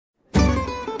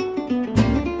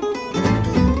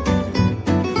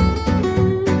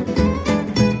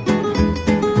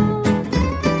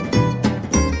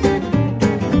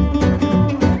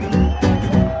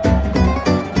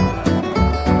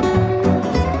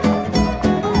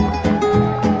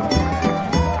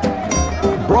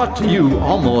brought to you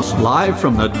almost live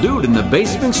from the Dude in the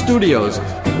Basement studios.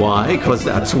 Why? Because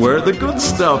that's where the good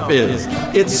stuff is.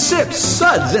 It's Sips,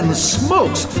 Suds, and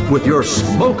Smokes with your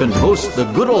smoking host, the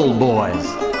good old boys.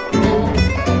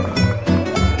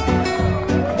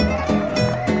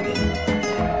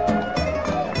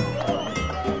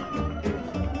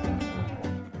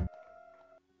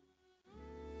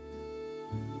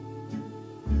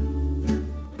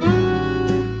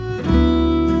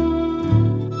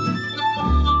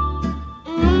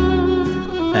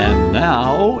 And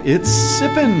now it's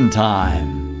sippin'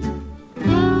 time.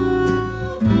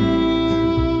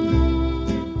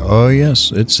 Oh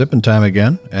yes, it's sippin' time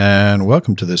again, and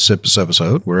welcome to this Sips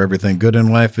episode where everything good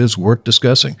in life is worth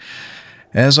discussing.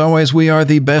 As always, we are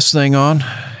the best thing on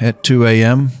at 2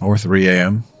 a.m. or 3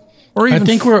 a.m. or even I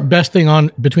think we're best thing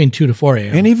on between 2 to 4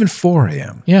 a.m. and even 4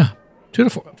 a.m. Yeah, 2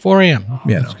 to 4 a.m.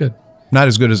 Yeah, That's good. Not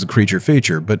as good as the Creature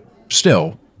feature, but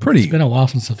still pretty. It's been a while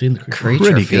since I've seen the Creature.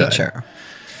 Pretty good.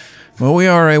 Well, we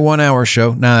are a 1 hour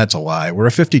show. Nah, that's a lie. We're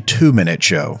a 52-minute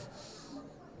show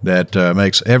that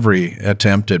makes every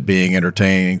attempt at being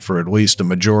entertaining for at least a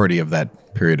majority of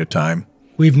that period of time.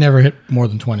 We've never hit more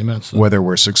than 20 minutes. Though. Whether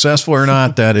we're successful or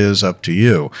not, that is up to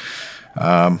you.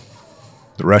 The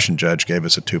Russian judge gave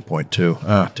us a 2.2.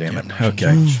 Oh, damn it.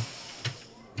 Okay.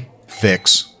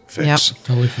 Fix. Yep.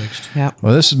 Totally fixed. Yep.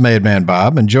 Well, this is Made Man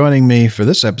Bob, and joining me for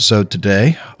this episode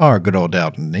today are good old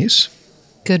Dalton Denise.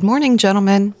 Good morning,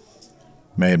 gentlemen.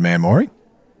 Made Man Maury.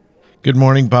 Good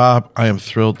morning, Bob. I am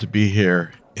thrilled to be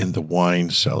here in the wine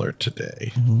cellar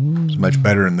today. It's much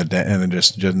better in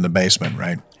just in the basement,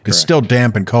 right? It's still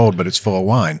damp and cold, but it's full of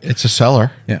wine. It's a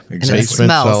cellar. Yeah, And it exactly.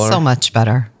 smells cellar. so much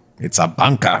better. It's a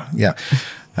bunker. Yeah.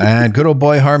 And good old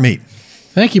boy Harmeet.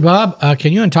 Thank you, Bob.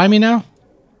 Can you untie me now?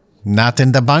 Not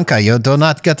in the bunker. You do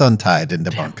not get untied in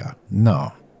the bunker.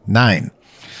 No. 9.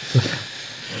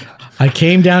 I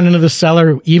came down into the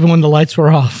cellar even when the lights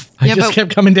were off. I Yeah, just but-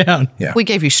 kept coming down. Yeah. We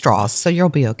gave you straws, so you'll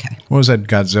be okay. What was that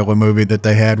Godzilla movie that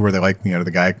they had where they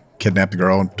the guy kidnapped the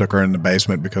girl and took her in the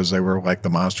basement because they were the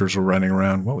monsters were running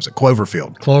around? What was it?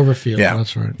 Cloverfield. Cloverfield. Yeah.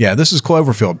 That's right. Yeah, this is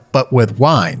Cloverfield, but with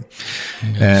wine.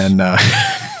 And,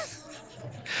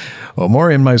 well,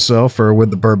 Maury and myself are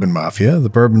with the Bourbon Mafia. The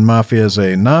Bourbon Mafia is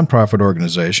a nonprofit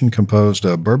organization composed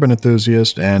of bourbon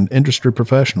enthusiasts and industry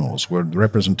professionals with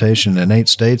representation in 8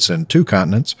 states and 2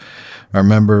 continents. Our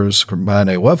members combine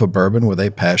a love of bourbon with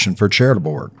a passion for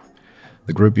charitable work.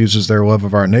 The group uses their love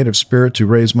of our native spirit to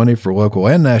raise money for local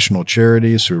and national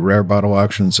charities through rare bottle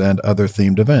auctions and other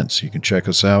themed events. You can check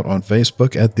us out on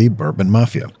Facebook at the Bourbon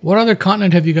Mafia. What other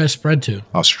continent have you guys spread to?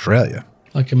 Australia.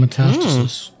 Like a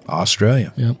metastasis?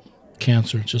 Australia. Yep.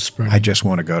 Cancer just spreading. I just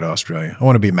want to go to Australia. I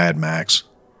want to be Mad Max.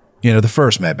 The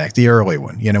first Mad Max, the early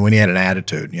one, when he had an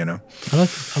attitude, I like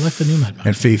the new Mad Max.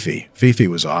 And Fifi. Fifi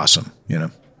was awesome,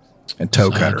 and Toe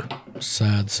Cutter.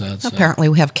 Sad. Apparently,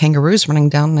 we have kangaroos running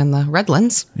down in the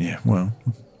Redlands. Yeah, well,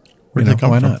 Where'd they come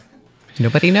why from? not?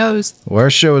 Nobody knows. Well, our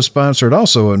show is sponsored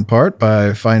also in part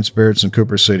by Fine Spirits in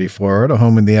Cooper City, Florida,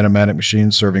 home of the Automatic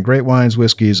Machine, serving great wines,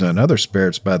 whiskeys, and other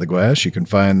spirits by the glass. You can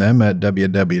find them at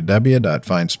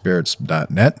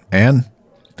www.finespirits.net and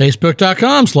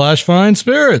Facebook.com/Fine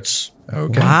Spirits.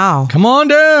 okay. Wow. Come on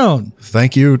down.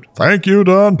 Thank you,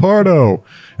 Don Pardo.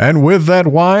 And with that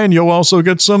wine, you'll also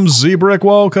get some Z-Brick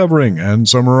wall covering and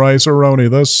some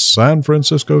Rice-A-Roni, the San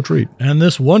Francisco treat. And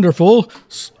this wonderful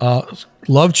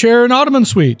love chair and ottoman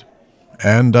suite.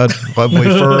 And a lovely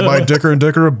fur by Dicker &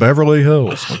 Dicker of Beverly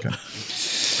Hills. Okay.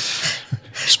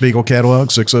 Spiegel catalog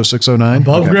 60609.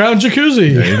 Above ground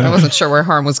jacuzzi. I wasn't sure where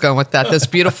Harm was going with that. This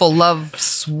beautiful love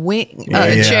swing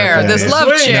chair. This love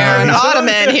Swing. chair and No, he's-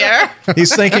 ottoman here.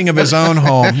 He's thinking of his own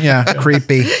home. Yeah,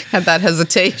 creepy. Had that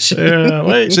hesitation. Yeah,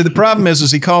 wait. See, the problem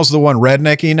is he calls the one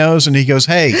redneck he knows, and he goes,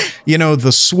 "Hey,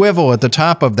 the swivel at the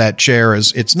top of that chair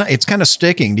it's kind of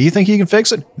sticking. Do you think you can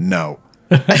fix it?" No.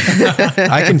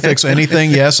 I can fix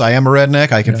anything. Yes, I am a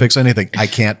redneck. I can fix anything. I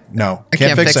can't. No, I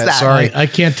can't fix that. Sorry. I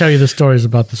can't tell you the stories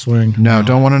about the swing. No,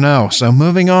 don't want to know. So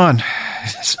moving on.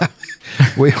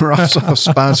 We were also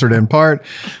sponsored in part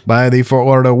by the Fort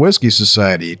Lauderdale Whiskey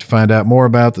Society. To find out more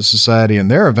about the society and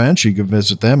their events, you can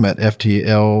visit them at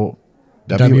ftlws.com.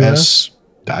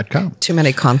 Too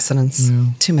many consonants.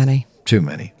 Too many. Too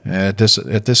many. At this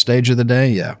stage of the day,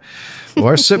 yeah. Well,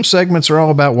 our sip segments are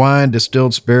all about wine,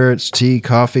 distilled spirits, tea,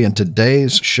 coffee, and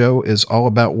today's show is all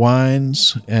about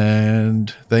wines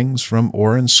and things from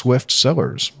Orin Swift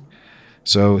Cellars.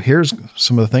 So here's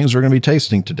some of the things we're going to be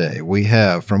tasting today. We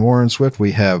have, from Orin Swift,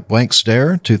 we have Blank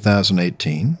Stare,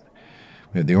 2018.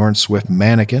 We have the Orin Swift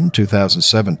Mannequin,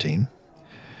 2017.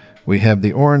 We have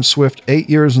the Orin Swift 8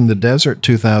 Years in the Desert,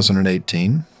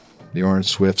 2018. the Orange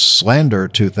Swift Slander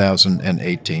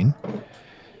 2018,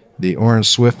 the Orange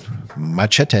Swift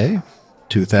Machete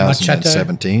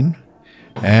 2017,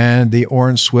 and the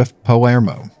Orange Swift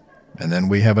Palermo. And then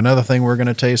we have another thing we're going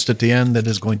to taste at the end that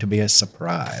is going to be a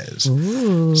surprise.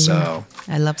 Ooh. So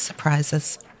I love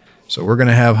surprises. So we're going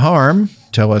to have Harm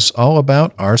tell us all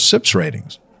about our SIPS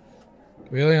ratings.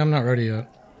 Really? I'm not ready yet.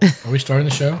 Are we starting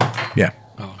the show? Yeah.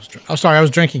 Oh, sorry. I was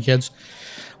drinking, kids.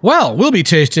 Well, we'll be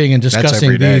tasting and discussing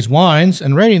every day. these wines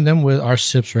and rating them with our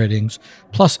SIPS ratings,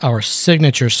 plus our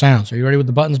signature sounds. Are you ready with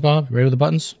the buttons, Bob? You ready with the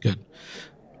buttons? Good.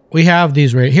 We have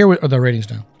these here are the ratings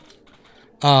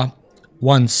now.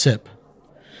 1 sip.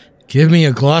 Give me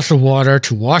a glass of water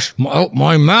to wash out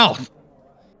my mouth.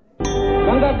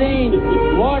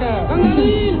 Gangadine, water.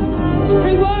 Gangadine,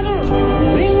 bring water.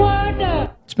 Bring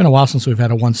water. It's been a while since we've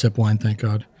had a 1 sip wine, thank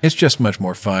God. It's just much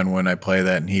more fun when I play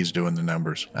that and he's doing the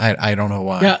numbers. I don't know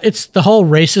why. Yeah, it's the whole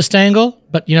racist angle,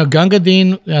 but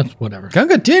Gangadine, that's whatever.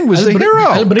 Gunga Din was the hero.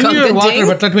 I'll bring you Gunga water, Din?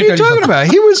 but let What me are you tell you talking something. about?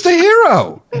 He was the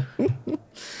hero.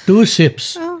 2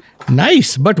 sips.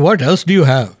 Nice, but what else do you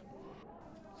have?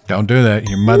 Don't do that.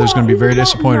 Your mother's going to be very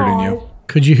disappointed in you.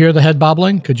 Could you hear the head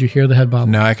bobbling? Could you hear the head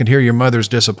bobbling? No, I can hear your mother's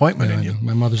disappointment in you.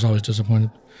 My mother's always disappointed.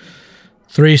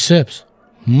 3 sips.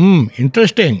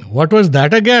 Interesting. What was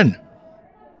that again?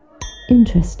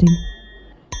 Interesting.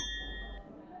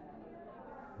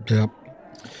 Yep.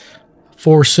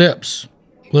 4 sips.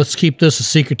 Let's keep this a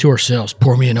secret to ourselves.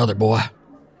 Pour me another, boy.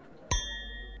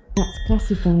 That's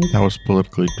classified. That was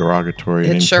politically derogatory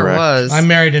and It sure incorrect. was. I'm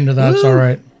married into that. It's all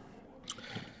right.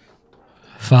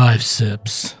 5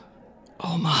 sips.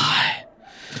 Oh my.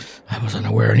 I was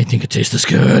unaware anything could taste this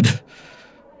good.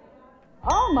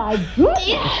 Oh my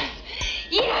goodness!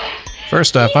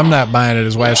 First off, I'm not buying it.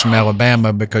 His wife's from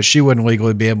Alabama because she wouldn't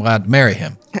legally be allowed to marry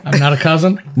him. I'm not a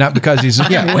cousin. Not because he's not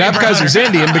because he's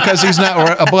Indian, because he's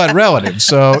not a blood relative.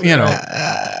 So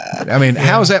I mean,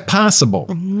 how is that possible?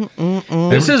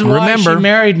 This is why she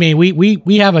married me.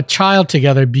 We have a child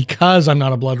together because I'm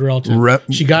not a blood relative.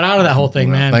 She got out of that whole thing,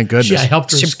 man. Thank goodness. I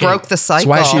helped her She escape. broke the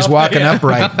cycle. That's why she's walking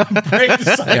upright. Break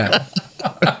the cycle.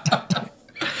 Yeah.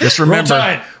 Just remember, Roll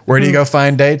Tide. where do you go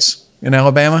find dates in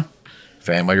Alabama?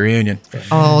 Family reunion.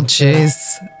 Oh, jeez.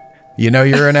 You know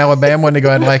you're in Alabama when they go,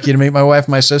 I'd like you to meet my wife,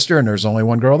 my sister, and there's only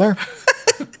one girl there?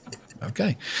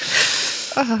 Okay.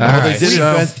 All right. They did So,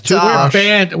 invent the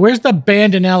toothbrush. Where's the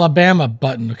band in Alabama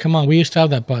button? Come on, we used to have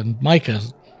that button. Micah.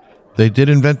 They did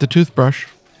invent the toothbrush.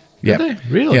 yeah. Did they?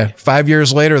 Really? Yeah. 5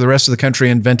 years later, the rest of the country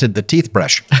invented the teeth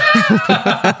brush.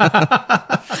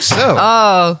 So,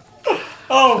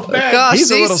 Oh, man. Gosh, He's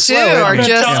a little these two slow, isn't are he?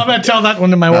 just. I'm going to tell that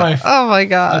one to my wife. Oh my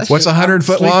gosh. what's 100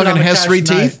 foot Sleeping long on and the has couch 3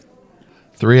 tonight. teeth?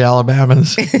 3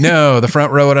 Alabamans. No, the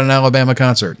front row at an Alabama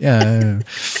concert. Yeah.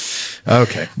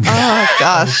 Okay. Oh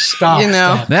gosh. Stop, You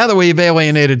know. stop. Now that we've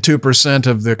alienated 2%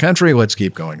 of the country, let's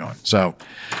keep going on. So,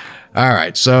 all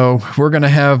right. So we're going to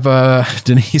have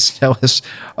Denise tell us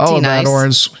all about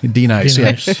D-Nice. D-Nice,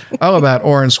 D-Nice. all about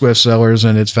Orange Swift Cellars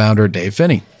and its founder, Dave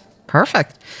Finney.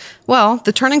 Perfect. Well,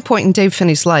 the turning point in Dave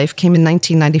Finney's life came in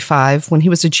 1995 when he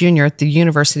was a junior at the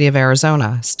University of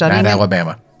Arizona studying. Not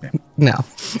Alabama. No.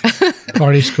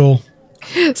 Party school.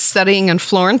 Studying in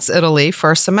Florence, Italy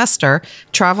for a semester,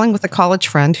 traveling with a college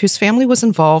friend whose family was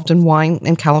involved in wine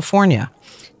in California.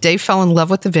 Dave fell in love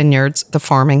with the vineyards, the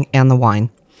farming, and the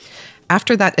wine.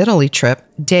 After that Italy trip,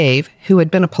 Dave, who had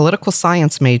been a political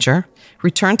science major,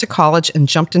 returned to college and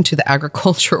jumped into the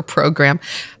agricultural program,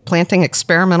 planting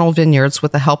experimental vineyards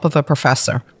with the help of a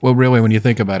professor. Well, really, when you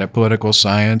think about it, political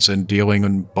science and dealing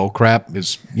in bullcrap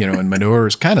is, and manure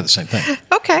is kind of the same thing.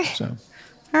 Okay. So,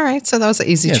 All right. So that was an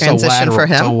easy yeah, it's a transition lateral- for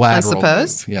it's a him, I lateral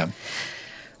suppose. move. Yeah.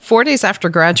 4 days after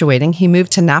graduating, he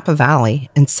moved to Napa Valley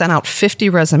and sent out 50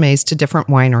 resumes to different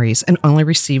wineries and only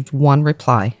received one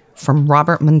reply from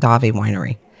Robert Mondavi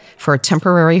Winery for a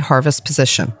temporary harvest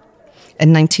position.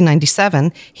 In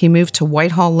 1997, he moved to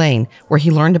Whitehall Lane, where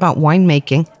he learned about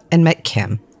winemaking and met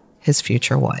Kim, his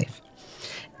future wife.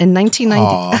 In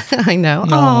 1990, I know.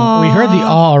 No, we heard the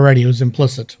awe already. It was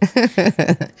implicit.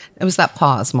 It was that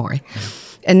pause, Maury.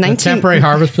 In The temporary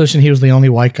harvest position, he was the only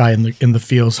white guy in the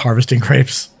fields harvesting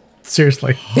grapes.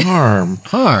 Seriously.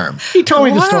 Harm. He told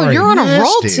me the Wow, story. you're on a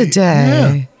roll Nasty.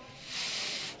 today.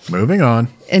 Moving on.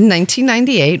 In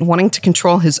 1998, wanting to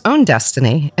control his own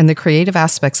destiny and the creative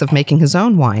aspects of making his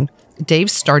own wine,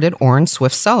 Dave started Orange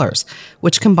Swift Cellars,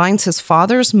 which combines his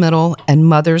father's middle and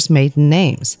mother's maiden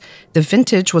names. The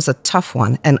vintage was a tough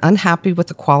one, and unhappy with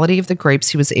the quality of the grapes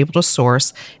he was able to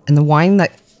source and the wine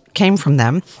that came from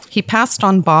them, he passed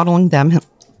on bottling them.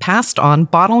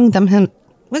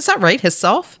 Was that right?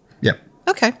 Himself? Yeah.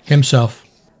 Okay. Himself.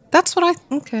 That's what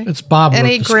I, okay. It's Bob.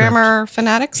 Any wrote the grammar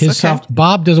fanatics?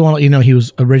 Bob doesn't want to let you know he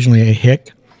was originally a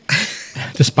hick,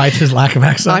 despite his lack of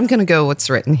accent. I'm going to go what's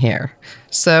written here.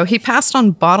 So he passed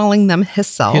on bottling them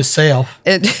himself.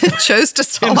 It chose to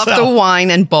sell off the wine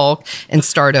in bulk and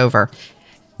start over.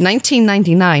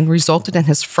 1999 resulted in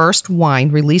his first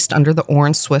wine released under the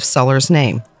Orin Swift Cellars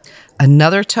name.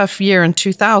 Another tough year in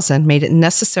 2000 made it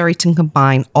necessary to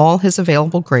combine all his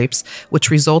available grapes,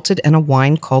 which resulted in a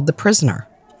wine called The Prisoner.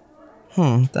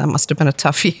 That must have been a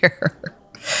tough year.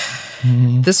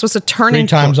 This was a turning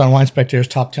 3 times on Wine Spectator's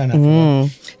top 10. After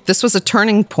that. This was a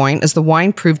turning point as the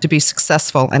wine proved to be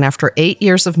successful, and after 8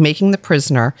 years of making The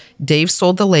Prisoner, Dave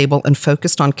sold the label and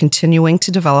focused on continuing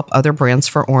to develop other brands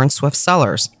for Orin Swift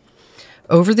Cellars.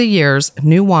 Over the years,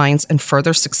 new wines and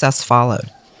further success followed.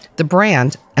 The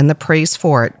brand and the praise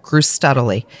for it grew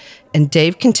steadily, and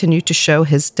Dave continued to show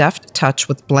his deft touch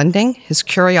with blending, his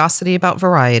curiosity about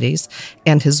varieties,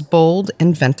 and his bold,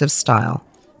 inventive style.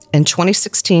 In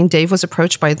 2016, Dave was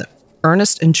approached by the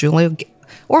Ernest and Julio,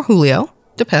 or Julio,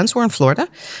 depends, we're in Florida,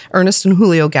 Ernest and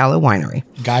Julio Gallo Winery.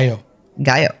 Gallo.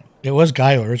 It was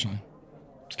Gallo originally.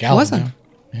 It's Gallo. Was it? Now.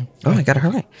 Yeah. Oh, I got it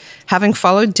right. Having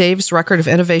followed Dave's record of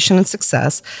innovation and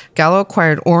success, Gallo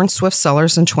acquired Orin Swift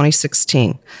Cellars in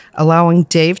 2016, allowing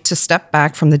Dave to step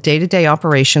back from the day-to-day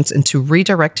operations and to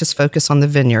redirect his focus on the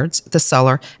vineyards, the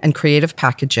cellar, and creative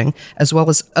packaging, as well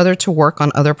as to work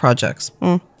on other projects.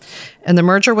 And the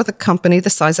merger with a company the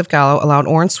size of Gallo allowed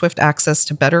Orin Swift access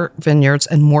to better vineyards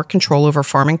and more control over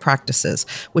farming practices,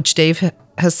 which Dave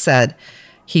has said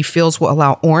he feels will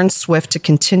allow Orin Swift to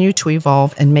continue to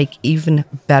evolve and make even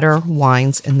better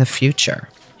wines in the future.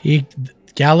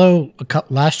 Gallo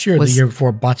last year or the year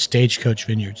before bought Stagecoach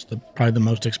Vineyards, probably the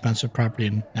most expensive property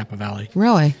in Napa Valley.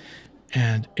 Really?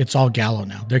 And it's all Gallo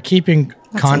now. They're keeping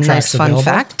That's contracts a nice available.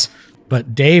 Fun fact.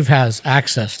 But Dave has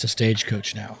access to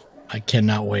Stagecoach now. I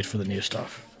cannot wait for the new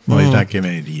stuff. Well, he's not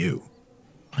giving any to you.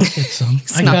 I get some.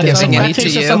 He's not giving any to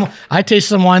you. I tasted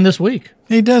some wine this week.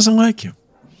 He doesn't like you.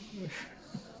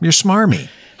 You're smarmy.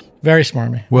 Very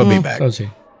smarmy. We'll be back. So is he.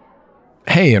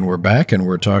 Hey, and we're back, and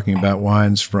we're talking about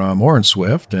wines from Orin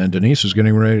Swift, and Denise is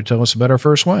getting ready to tell us about our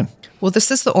first wine. Well, this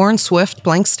is the Orin Swift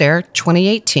Blank Stare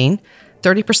 2018,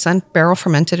 30% barrel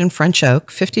fermented in French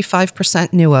oak,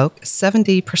 55% new oak,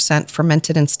 70%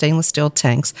 fermented in stainless steel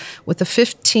tanks, with a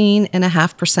 15.5%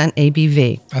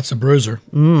 ABV. That's a bruiser.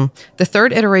 The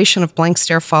third iteration of Blank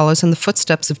Stare follows in the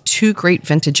footsteps of 2 great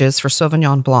vintages for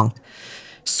Sauvignon Blanc,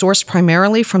 sourced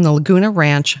primarily from the Laguna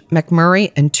Ranch,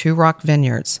 McMurray, and Two Rock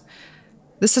Vineyards.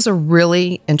 This is a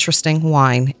really interesting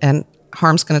wine, and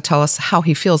Harm's going to tell us how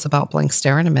he feels about Blank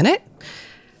Stare in a minute.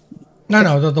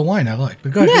 No, the wine I like.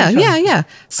 But go ahead, Yeah.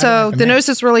 So the nose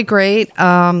is really great.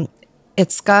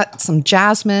 It's got some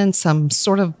jasmine, some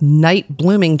sort of night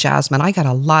blooming jasmine. I got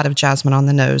a lot of jasmine on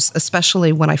the nose,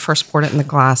 especially when I first poured it in the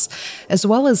glass, as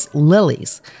well as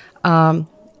lilies.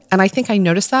 And I think I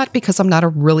noticed that because I'm not a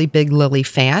really big lily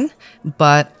fan,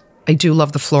 but I do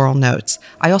love the floral notes.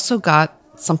 I also got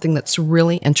something that's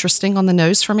really interesting on the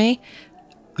nose for me.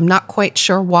 I'm not quite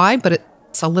sure why, but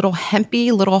it's a little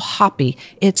hempy, little hoppy.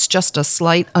 It's just a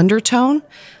slight undertone,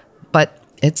 but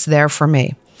it's there for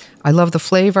me. I love the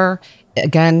flavor.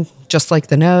 Again, just like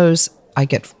the nose, I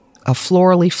get a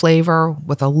florally flavor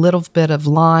with a little bit of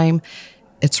lime.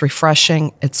 It's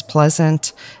refreshing. It's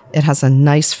pleasant. It has a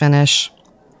nice finish.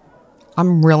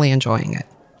 I'm really enjoying it.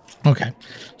 Okay.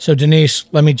 So Denise,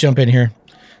 let me jump in here.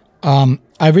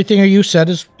 Everything you said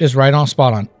is right on,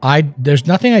 spot on. There's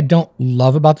nothing I don't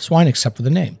love about this wine except for the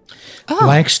name.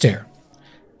 Blank Stare.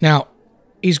 Now,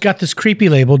 he's got this creepy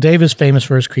label. Dave is famous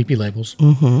for his creepy labels.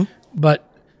 But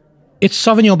it's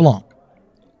Sauvignon Blanc.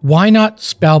 Why not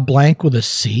spell blank with a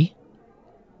C?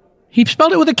 He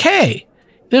spelled it with a K.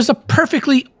 There's a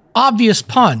perfectly obvious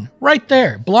pun right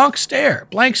there. Blanc Stare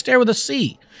with a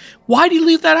C. Why do you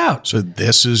leave that out? So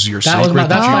this is your That was secret. my-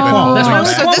 that's that my you've been qualm. That's holding my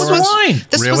back qualm. So for?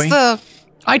 this Really? was the.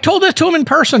 I told this to him in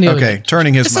person the other day. Okay,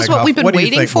 turning his This mic is what off. we've been What do you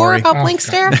waiting think, for Maury? about Blank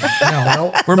Stare.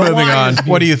 We're moving on.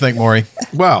 What do you think, Maury?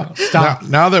 Well,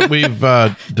 now that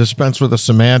we've dispensed with the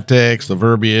semantics, the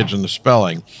verbiage, and the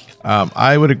spelling,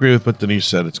 I would agree with what Denise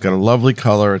said. It's got a lovely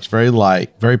color. It's very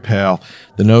light, very pale.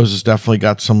 The nose has definitely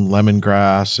got some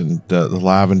lemongrass and the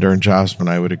lavender and jasmine.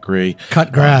 I would agree.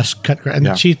 Cut grass. And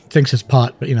yeah. she thinks it's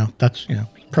pot, but that's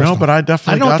personal. No, but I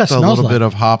definitely know what got that the smells little like. bit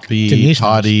of hoppy, Denise knows.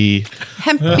 toddy.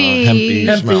 Hempy,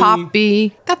 hempy smell.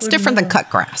 poppy. That's different than cut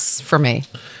grass for me.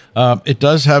 It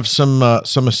does have some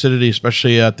acidity,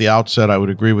 especially at the outset. I would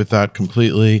agree with that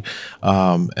completely.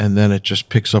 And then it just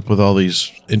picks up with all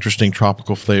these interesting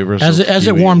tropical flavors. As of it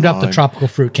kiwi warmed and up, the lime. tropical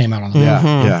fruit came out on the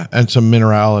Yeah, and some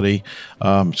minerality.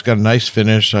 It's got a nice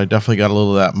finish. I definitely got a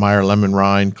little of that Meyer lemon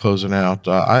rind closing out.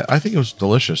 I think it was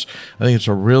delicious. I think it's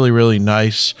a really, really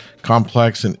nice,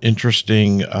 complex, and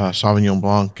interesting Sauvignon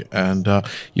Blanc. And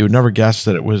you would never guess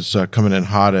that it was coming in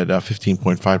hot at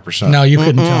 15.5%. No, you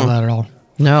couldn't tell that at all.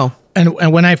 No. And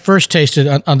when I first tasted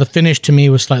on the finish, to me, it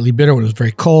was slightly bitter. When it was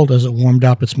very cold, as it warmed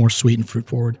up, it's more sweet and fruit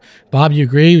forward. Bob, you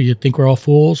agree? You think we're all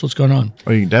fools? What's going on?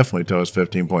 Well, you can definitely tell it's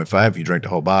 15.5 if you drink the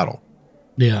whole bottle.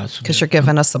 Yeah, Because you're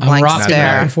giving us a I'm blank rocking back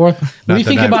stare. and forth. What do you that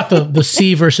think I've- about the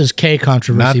C versus K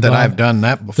controversy? Not that Bob? I've done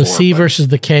that before. the C but versus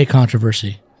the K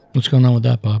controversy. What's going on with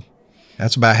that, Bob?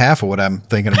 That's about half of what I'm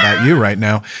thinking about you right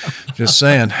now. Just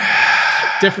saying.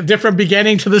 Different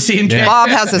beginning to the C and K. Bob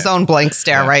has his own blank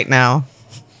stare right now.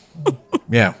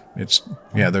 Yeah,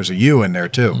 there's a U in there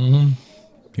too. Mm-hmm.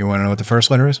 You want to know what the first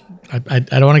letter is? I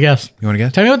don't want to guess. You want to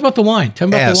guess? Tell me about the wine. Tell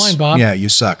me about S. the wine, Bob. Yeah, you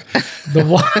suck. The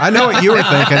wine. I know what you were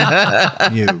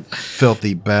thinking. You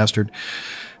filthy bastard.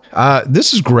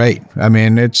 This is great. I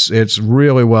mean, it's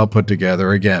really well put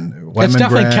together. Again, lemongrass. It's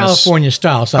definitely California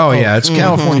style. So, Oh yeah, it's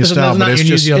California This is style, not but it's your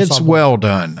New just Zealand it's style. well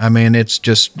done. I mean,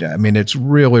 it's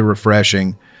really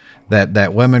refreshing. That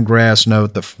lemongrass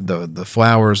note, the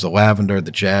flowers, the lavender,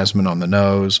 the jasmine on the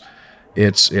nose.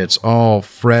 It's all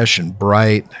fresh and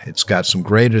bright. It's got some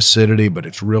great acidity, but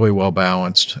it's really well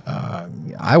balanced.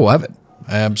 I love it.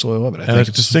 I absolutely love it. I And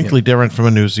it's distinctly different from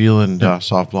a New Zealand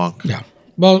Sauv Blanc. Yeah.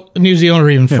 Well, New Zealand or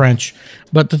even French.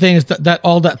 But the thing is that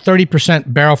all that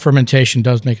 30% barrel fermentation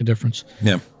does make a difference.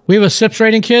 Yeah. We have a sips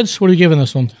rating, kids. What are you giving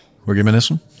this one? We're giving this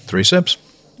one 3 sips.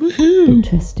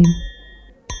 Interesting.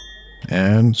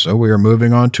 And so we are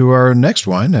moving on to our next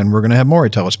wine, and we're going to have Maury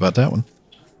tell us about that one.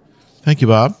 Thank you,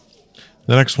 Bob.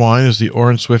 The next wine is the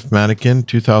Orin Swift Mannequin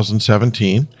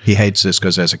 2017. He hates this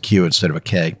because it has a Q instead of a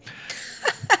K.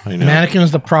 I know. Mannequin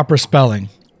is the proper spelling.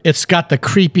 It's got the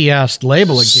creepy ass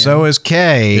label again. So is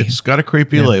K. It's got a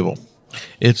creepy label.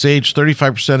 It's aged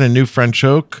 35% in new French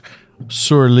oak,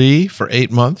 Sur Lie, for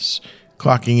 8 months,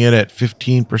 clocking it at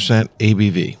 15%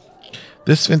 ABV.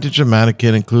 This vintage of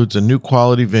Mannequin includes a new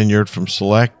quality vineyard from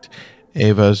select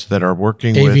Avas that are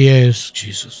working with AVAs.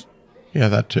 Jesus. Yeah,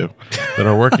 that too.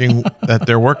 That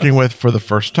they're working with for the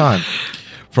first time.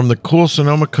 From the cool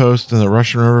Sonoma coast and the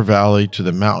Russian River Valley to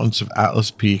the mountains of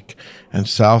Atlas Peak and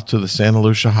south to the Santa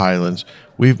Lucia Highlands,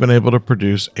 we've been able to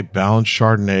produce a balanced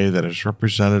Chardonnay that is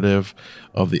representative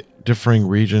of the differing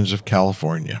regions of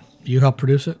California. You helped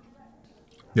produce it?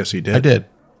 Yes, he did. I did.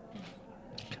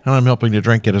 And I'm helping to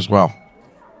drink it as well.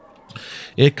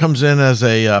 It comes in as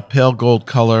a pale gold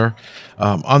color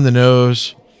on the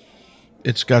nose.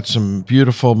 It's got some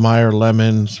beautiful Meyer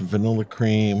lemon, some vanilla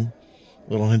cream, a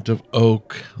little hint of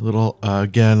oak, a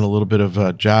little bit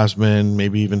of jasmine,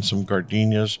 maybe even some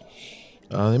gardenias.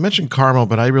 They mentioned caramel,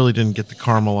 but I really didn't get the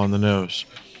caramel on the nose.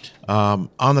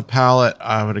 On the palate,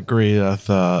 I would agree with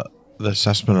the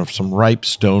assessment of some ripe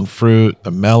stone fruit,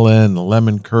 the melon, the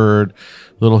lemon curd,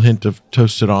 a little hint of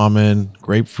toasted almond,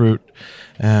 grapefruit,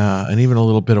 and even a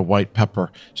little bit of white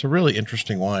pepper. It's a really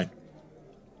interesting wine.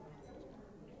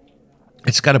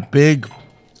 It's got a big,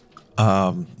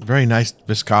 very nice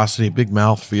viscosity, big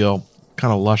mouthfeel,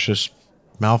 kind of luscious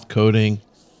mouth coating.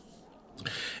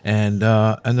 And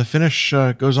the finish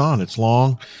goes on. It's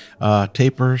long,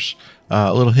 tapers,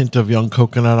 a little hint of young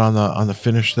coconut on the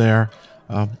finish there.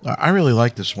 I really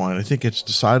like this wine. I think it's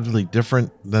decidedly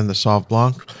different than the Sauv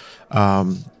Blanc,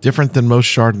 different than most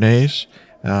Chardonnays,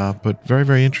 but very,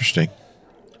 very interesting.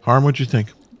 Harm, what'd you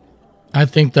think? I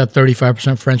think that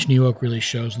 35% French New Oak really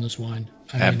shows in this wine.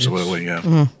 I mean, Absolutely, yeah.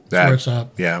 it's where it's at.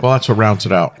 Yeah. Well, that's what rounds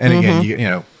it out. And again, you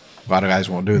know, a lot of guys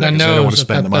won't do that The because they don't want nose, to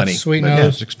spend the money. that sweet But yeah,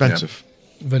 nose, it's expensive.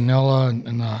 vanilla,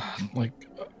 and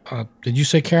did you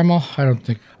say caramel? I don't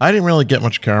think. I didn't really get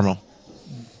much caramel.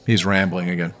 He's rambling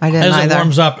again. I didn't As either.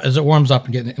 it warms up,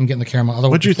 and getting the caramel.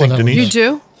 Otherwise, What'd you before think, that was- Denise? You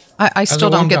do? I still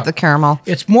it don't warmed get up. the caramel.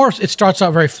 It's more. It starts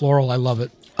out very floral. I love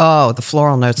it. Oh, the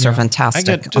floral notes are I fantastic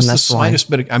get on just the this wine. slightest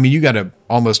bit. I mean, you got to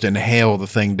almost inhale the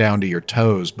thing down to your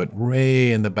toes, but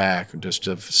way in the back, just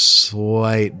a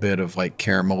slight bit of like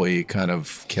caramelly, kind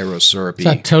of caro syrupy.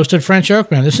 It's that toasted French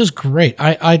oak, man. This is great.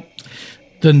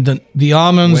 The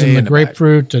almonds Way and the in the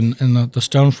grapefruit and the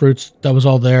stone fruits, that was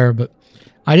all there, but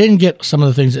I didn't get some of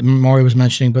the things that Maury was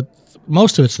mentioning, but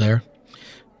most of it's there.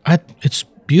 It's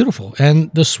beautiful. And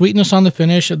the sweetness on the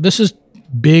finish, this is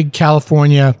big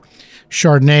California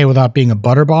Chardonnay without being a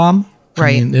butter bomb.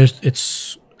 Right. I think No, it's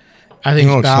not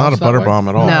a balanced that butter way. bomb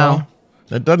at all. No.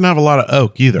 It doesn't have a lot of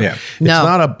oak either. Yeah. It's No.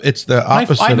 not a. It's the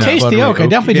opposite. I of taste the buttery oak. I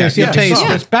definitely taste the Yeah, oak. taste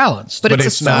It's balanced. But, But it's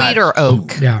it's a not- sweeter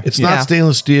oak. Yeah. It's Yeah. not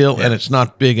stainless steel, and it's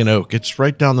not big in oak. It's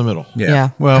right down the middle. Yeah.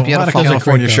 Well, a lot of Beautiful.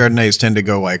 California Those are great, Chardonnays tend to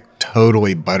go like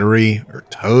totally buttery or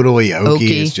totally oaky.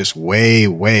 Oaky. It's just way,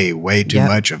 way, way too Yeah.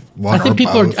 much of one I think or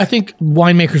people both. are. I think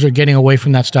winemakers are getting away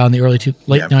from that style in the late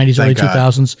Yeah, '90s, early thank God.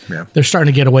 2000s. Yeah. They're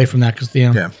starting to get away from that because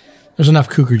there's enough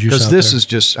cougar juice. Because out this there. is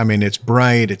just, I mean, it's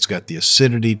bright. It's got the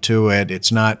acidity to it.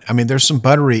 It's not, I mean, there's some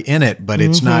buttery in it, but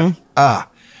it's not,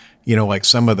 like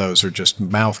some of those are just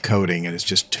mouth coating and it's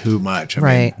just too much. I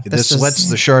Right. mean, This this is- lets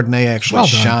the Chardonnay actually Well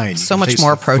done. shine. You So can much taste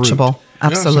more the fruit. approachable. Yeah,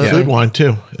 it's a Absolutely. food wine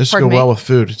too. This Pardon go well me? with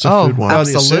food. It's a Oh, food wine. Well,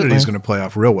 the Absolutely. acidity is going to play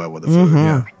off real well with the food.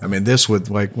 Yeah. I mean, this with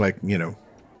like,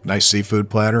 nice seafood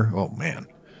platter. Oh man.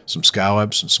 Some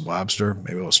scallops and some lobster,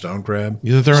 maybe a little stone crab.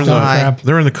 Yeah, they're in Stone the crab.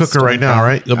 they're in the cooker right now,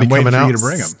 right? They'll I'm be waiting coming for out. you to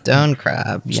bring them. Stone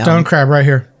crab. Yum. stone crab right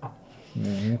here.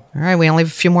 All right, we only have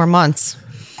a few more months.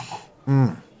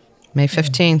 May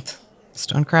 15th.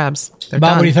 Stone crabs. They're Bob,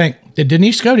 done. what do you think? Did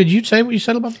Denise go? Did you say what you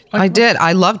said about? I did.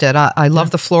 I loved it. I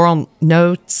love the floral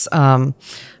notes. I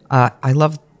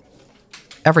love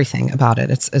everything about it.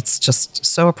 It's just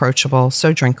so approachable,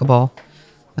 so drinkable.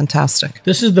 Fantastic.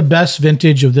 This is the best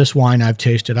vintage of this wine I've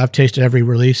tasted. I've tasted every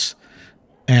release,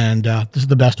 and this is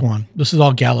the best one. This is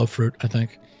all Gallo fruit, I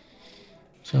think.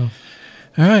 So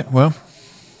All right. Well,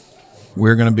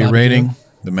 we're going to be Bobby, rating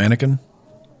the mannequin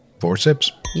 4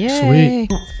 sips. Yay.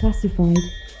 That's classified.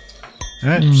 All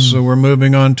right. So we're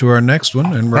moving on to our next one,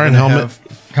 and we're All right, going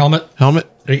to helmet. have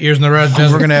helmet, 8 years in the red.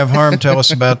 we're going to have Harm tell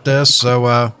us about this.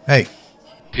 So, hey,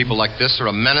 People like this are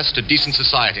a menace to decent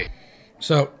society.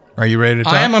 So are you ready to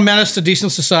talk? I am a menace to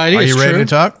decent society. Are it's you ready true. to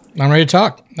talk? I'm ready to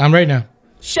talk. I'm ready now.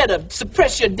 Shut up.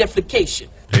 Suppress your defecation.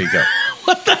 There you go.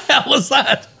 What the hell was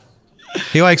that?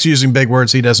 He likes using big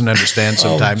words he doesn't understand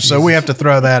sometimes, so we have to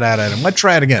throw that out at him. Let's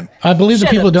try it again. I believe the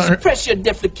Shut people up. who don't. Suppress your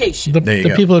defecation. There you The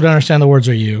go. people who don't understand the words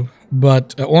are you.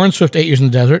 But Oren Swift, 8 Years in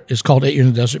the Desert, is called 8 Years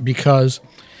in the Desert because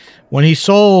when he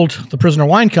sold the Prisoner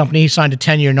Wine Company, he signed a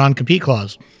 10-year non-compete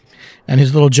clause. And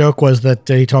his little joke was that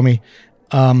he told me,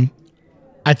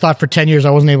 I thought for 10 years I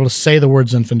wasn't able to say the word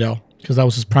Zinfandel because that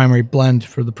was his primary blend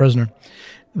for the Prisoner,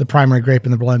 the primary grape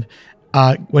in the blend.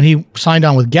 When he signed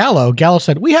on with Gallo, Gallo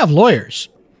said, we have lawyers.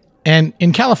 And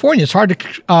in California, it's hard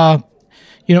to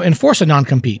enforce a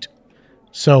non-compete.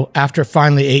 So after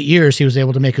finally 8 years, he was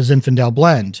able to make a Zinfandel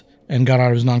blend and got out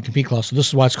of his non-compete clause. So this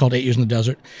is why it's called 8 Years in the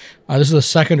Desert. This is the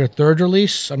second or third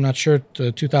release. I'm not sure,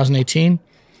 2018.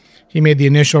 He made the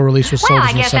initial release was sold Well,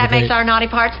 as I guess that 7 makes our naughty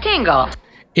parts tingle.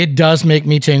 It does make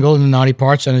me tingle in the naughty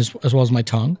parts and as well as my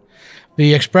tongue.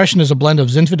 The expression is a blend of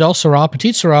Zinfandel, Syrah,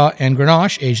 Petit Syrah, and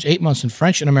Grenache, aged 8 months in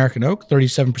French and American oak.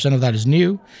 37% of that is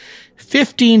new.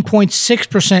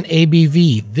 15.6%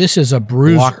 ABV. This is a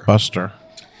bruiser. Blockbuster.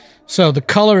 So the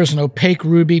color is an opaque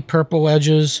ruby, purple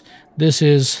edges. This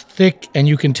is thick, and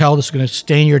you can tell this is going to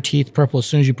stain your teeth purple as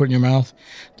soon as you put it in your mouth.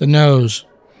 The nose,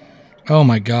 oh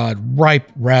my God, ripe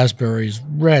raspberries,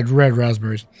 red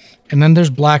raspberries. And then there's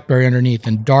blackberry underneath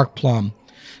and dark plum.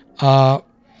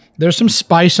 There's some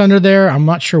spice under there. I'm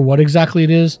not sure what exactly it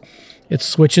is. It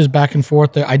switches back and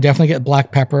forth. I definitely get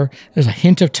black pepper. There's a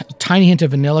hint of tiny hint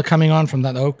of vanilla coming on from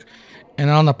that oak. And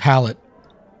on the palate.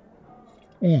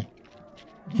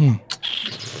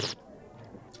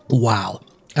 Wow.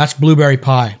 That's blueberry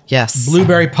pie. Yes.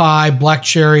 Blueberry pie, black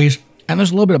cherries, and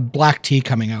there's a little bit of black tea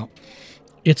coming out.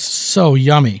 It's so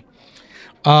yummy.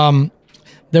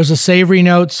 There's a savory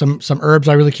note, some herbs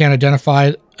I really can't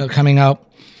identify coming out.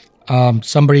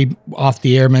 Somebody off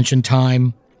the air mentioned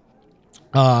thyme.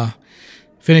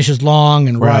 Finishes long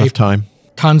and We're out ripe. of time.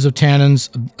 Tons of tannins.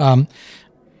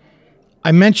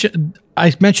 I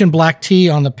mentioned black tea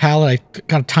on the palate. I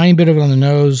got a tiny bit of it on the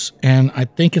nose, and I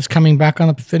think it's coming back on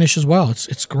the finish as well.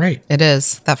 It's great. It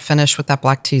is. That finish with that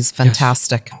black tea is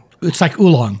fantastic. It's like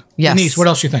oolong. Yes. Denise, what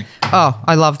else you think? Oh,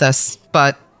 I love this.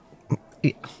 But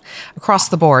across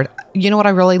the board, you know what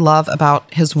I really love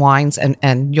about his wines,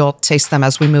 and you'll taste them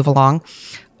as we move along?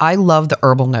 I love the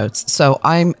herbal notes. So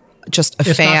I'm just a It's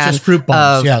not fan just fruit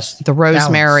bombs, of yes. the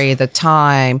rosemary, Balance. the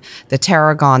thyme, the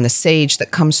tarragon, the sage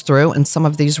that comes through in some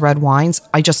of these red wines.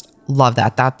 I just love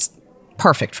that. That's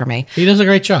perfect for me. He does a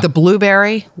great job. The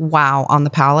blueberry, wow, on the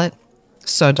palate,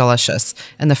 so delicious.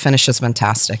 And the finish is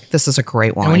fantastic. This is a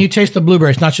great wine. and when you taste the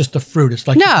blueberry, it's not just the fruit. It's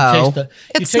like No, you can taste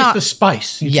it's you taste not- the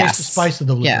spice. You Yes. taste the spice of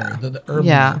the blueberry, Yeah. the herb.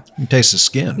 Yeah. You taste the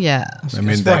skin. Yeah. I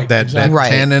mean, right, that exactly.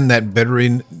 Right. tannin, that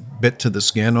bittery bit to the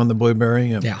skin on the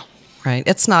blueberry. Yeah. Right.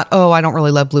 It's not, oh, I don't really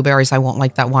love blueberries. I won't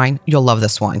like that wine. You'll love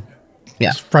this wine. Yeah.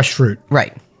 It's fresh fruit.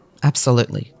 Right.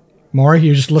 Absolutely. Maury,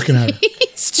 you're just looking at it.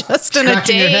 He's just in a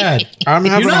Scratching your day. head. I'm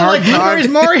having You a not hard like blueberries,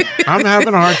 time. Maury? I'm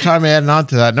having a hard time adding on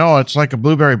to that. No, it's like a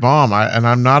blueberry bomb. And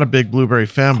I'm not a big blueberry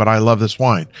fan, but I love this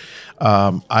wine.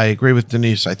 I agree with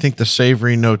Denise. I think the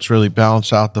savory notes really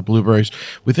balance out the blueberries.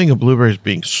 We think of blueberries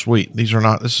being sweet. This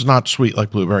is not sweet like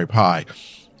blueberry pie.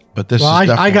 But this Well, is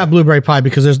definitely, I got blueberry pie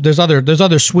because there's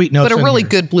other sweet notes. But a in really here.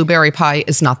 good blueberry pie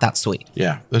is not that sweet.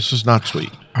 yeah, this is not sweet.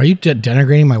 Are you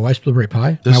denigrating my wife's blueberry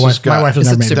pie? This my has wife, got- my wife has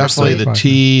Is never it made super Definitely blueberry the pie.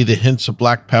 tea, the hints of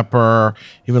black pepper,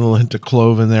 even a little hint of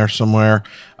clove in there somewhere.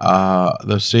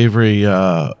 The savory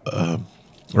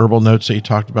herbal notes that you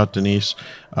talked about, Denise.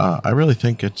 I really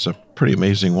think it's a pretty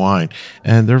amazing wine.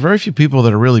 And there are very few people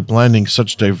that are really blending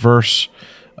such diverse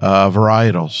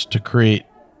varietals to create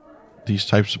these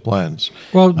types of blends.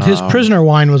 Well, his prisoner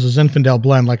wine was a Zinfandel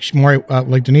blend, like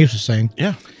like Denise was saying,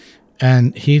 Yeah.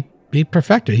 and he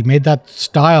perfected. He made that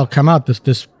style come out. This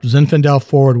Zinfandel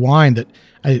forward wine that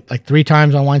I like 3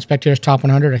 times on Wine Spectator's top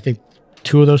 100. I think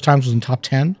 2 of those times was in top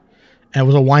 10, and it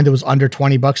was a wine that was under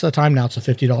 $20 at the time. Now it's a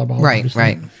 $50 bottle. Right, obviously.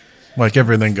 right. Like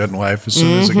everything good in life, as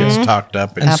soon as it gets talked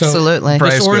up, And so Absolutely.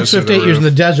 Price this Orange goes through Swift the 8 years in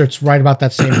roof. the desert's right about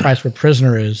that same price where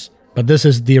Prisoner is, but this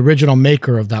is the original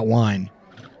maker of that wine.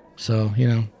 So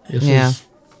this is,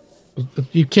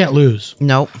 you can't lose.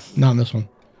 Nope. Not in this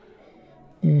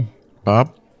one.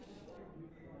 Bob?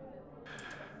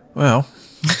 well,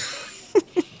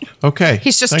 Okay.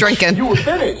 He's just Thanks- drinking. You were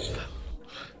finished.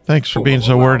 Thanks for being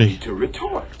so wordy. To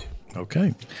retort.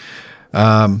 okay.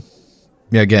 Yeah,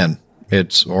 again,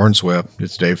 it's Orange Swift.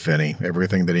 It's Dave Finney.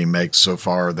 Everything that he makes so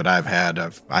far that I've had,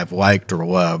 I've liked or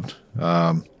loved.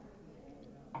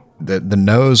 The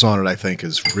nose on it, I think,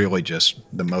 is really just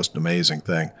the most amazing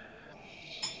thing.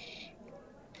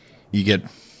 You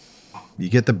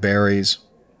get the berries,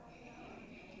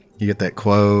 you get that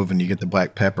clove, and you get the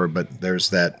black pepper. But there's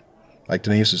that, like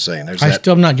Denise was saying, I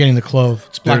still am not getting the clove.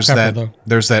 It's black pepper though.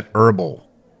 there's that herbal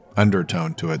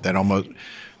undertone to it. That almost,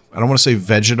 I don't want to say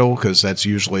vegetal because that's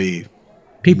usually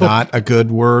People not a good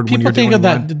word. when people you're think doing of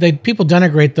that. wine. People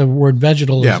denigrate the word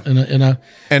vegetal Yeah. in a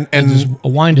and as a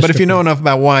wine. But if you descriptor. know enough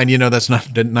about wine, you know that's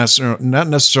not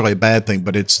necessarily a bad thing.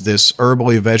 But it's this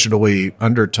herbally, vegetally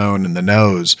undertone in the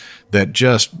nose that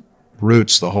just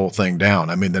roots the whole thing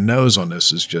down. I mean, the nose on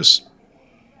this is just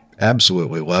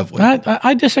absolutely lovely.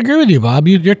 I disagree with you, Bob.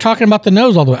 You're talking about the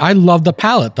nose all the way. I love the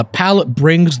palate. The palate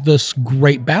brings this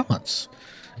great balance.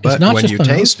 But it's not when just you the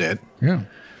taste nose. it, Yeah.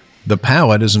 the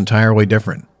palate is entirely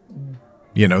different.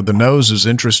 The nose is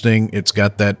interesting. It's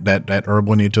got that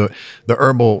herbality to it. The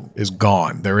herbal is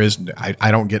gone.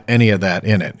 I don't get any of that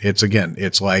in it.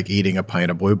 It's like eating a pint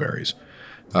of blueberries.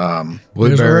 There's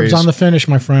Blueberries herbs on the finish,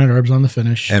 my friend. Herbs on the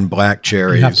finish. and black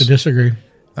cherries. You have to disagree.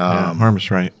 Harm's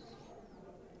right.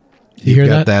 You hear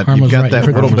got that? that- you've Harmo's got right. that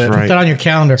Put little bit- that on your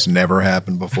calendar. It's never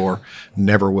happened before.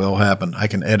 Never will happen. I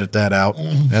can edit that out.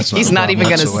 That's He's a not problem even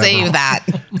going to whatsoever. save that.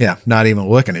 Yeah, not even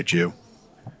looking at you.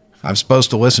 I'm supposed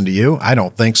to listen to you? I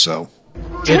don't think so.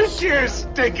 Take your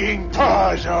stinking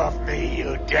paws off me,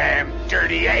 you damn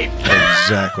dirty ape!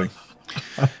 Exactly.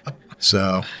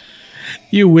 So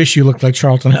You wish you looked like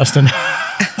Charlton Heston.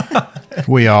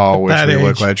 we all wish That we age.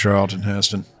 looked like Charlton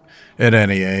Heston at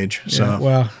any age. So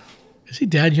Well, is he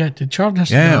dead yet? Did Charlton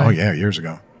Heston yeah, die? oh yeah, years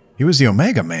ago. He was the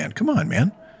Omega Man. Come on,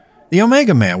 man. The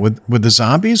Omega Man with the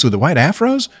zombies with the white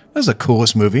afros. That was the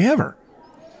coolest movie ever.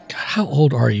 God, how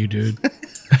old are you, dude?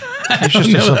 It's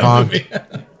just a savant.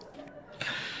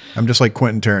 I'm just like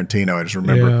Quentin Tarantino. I just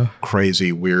remember Yeah.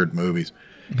 crazy, weird movies.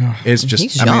 It's just,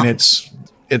 He's I mean, young.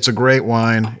 it's a great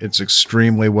wine. It's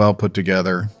extremely well put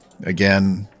together.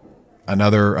 Again,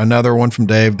 another one from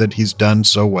Dave that he's done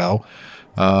so well.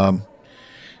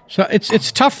 So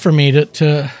it's tough for me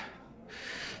to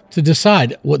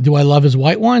decide. What do I love his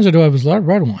white wines or do I love his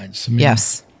red wines? I mean,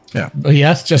 Yes. Yeah.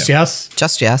 yes, just yes.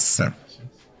 Just yes. Yeah.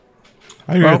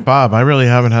 I agree with Bob. I really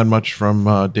haven't had much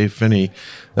from Dave Finney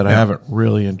that I haven't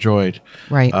really enjoyed.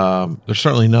 Right. There's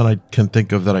certainly none I can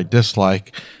think of that I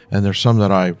dislike, and there's some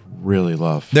that I really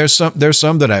love. There's some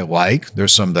that I like.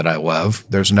 There's some that I love.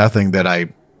 There's nothing that I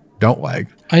don't like.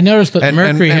 I noticed that And-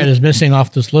 Mercury and- Head is missing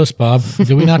off this list, Bob.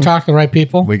 Did we not talk to the right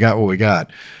people? We got what we got.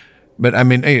 But I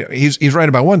mean, hey, he's right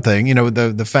about one thing.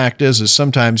 The fact is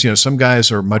sometimes some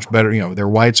guys are much better. Their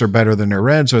whites are better than their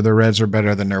reds, or their reds are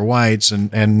better than their whites,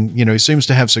 and he seems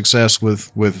to have success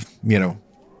with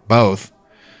both.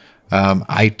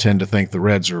 I tend to think the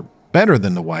reds are better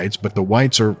than the whites, but the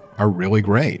whites are really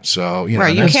great. So Right, you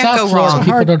that's- can't go South Florida, wrong.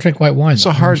 People don't drink white wine. it's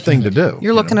a hard thing to do.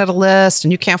 You're looking at a list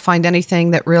and you can't find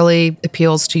anything that really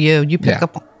appeals to you. You pick Yeah.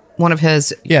 up one of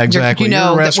his. Yeah, exactly. You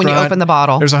know that when you open the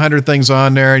bottle. There's 100 things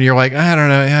on there, and you're like, I don't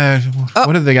know. Yeah,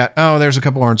 what have they got? Oh, there's a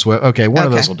couple Orange Swift. Okay, one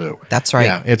of those will do. That's right.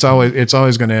 Yeah, it's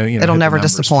always going to, It'll never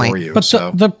disappoint. For you, but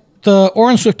the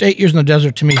Orange Swift 8 Years in the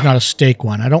Desert to me is not a steak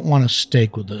wine. I don't want a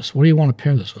steak with this. What do you want to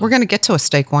pair this with? We're going to get to a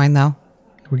steak wine, though.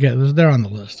 They're on the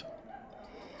list.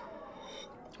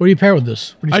 What do you pair with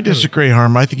this? I disagree,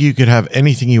 Harm. I think you could have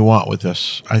anything you want with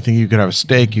this. I think you could have a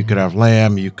steak, you could have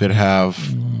lamb, you could have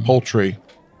poultry.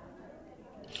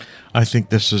 I think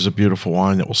this is a beautiful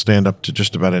wine that will stand up to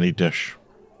just about any dish.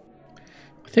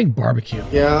 I think barbecue.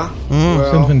 Yeah.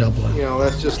 Well,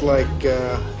 that's just like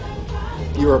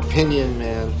your opinion,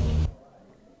 man.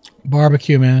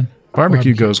 Barbecue, man.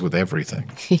 Barbecue goes with everything.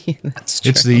 That's true.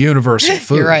 It's the universal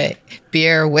food. You're right.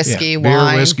 Beer, whiskey, wine.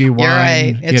 Beer, whiskey, wine. You're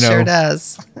right. It sure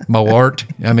does. Malort.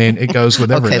 I mean, it goes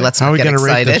with everything. Okay, let's How are we get going to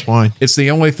rate excited. this wine? It's the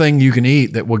only thing you can eat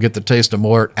that will get the taste of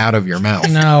Malort out of your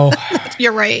mouth. No.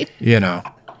 You're right.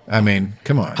 I mean,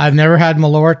 come on. I've never had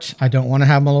Malort. I don't want to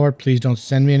have Malort. Please don't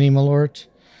send me any Malort.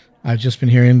 I've just been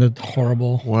hearing the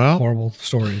horrible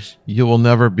stories. You will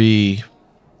never be...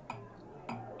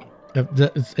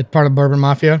 It's part of Bourbon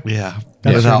Mafia? Yeah.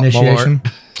 That's without your initiation?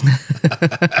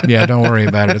 Yeah, don't worry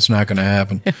about it. It's not going to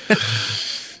happen.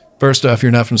 First off,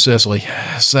 you're not from Sicily.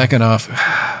 Second off,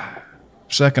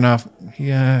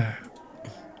 yeah.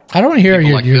 I don't hear People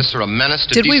you. like this are a menace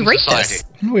to Did we decent rate society.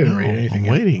 this? We didn't rate anything.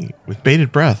 I'm waiting with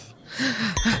bated breath.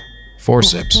 4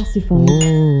 sips.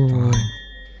 Classified.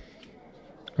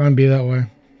 Try and be that way.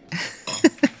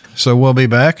 So we'll be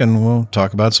back and we'll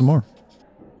talk about some more.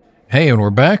 Hey, and we're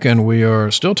back, and we are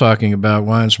still talking about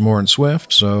wines from Orange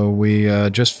Swift. So we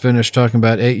just finished talking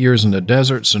about 8 Years in the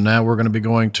Desert. So now we're going to be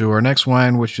going to our next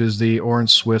wine, which is the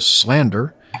Orange Swift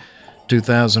Slander,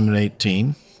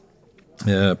 2018.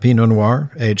 Pinot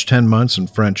Noir, aged 10 months in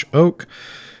French oak,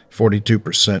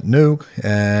 42% new,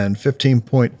 and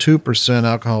 15.2%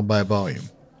 alcohol by volume.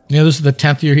 This is the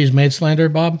 10th year he's made Slander,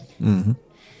 Bob? Mm-hmm.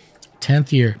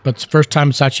 10th year. But it's the first time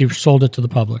it's actually sold it to the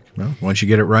public. Well, once you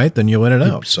get it right, then you let it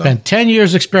out. Spent 10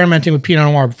 years experimenting with Pinot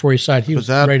Noir before he decided he was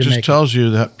But ready that to make just tells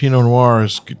you that Pinot Noir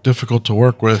is difficult to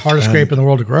work with. Hardest grape in the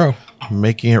world to grow.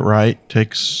 Making it right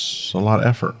takes a lot of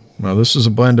effort. Well, this is a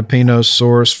blend of Pinot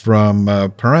sourced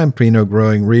from prime Pinot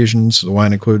growing regions. The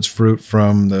wine includes fruit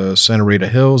from the Santa Rita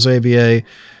Hills AVA,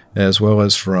 as well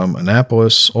as from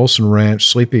Annapolis, Olson Ranch,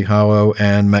 Sleepy Hollow,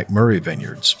 and McMurray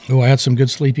Vineyards. Oh, I had some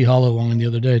good Sleepy Hollow wine the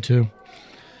other day, too.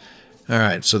 All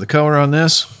right, so the color on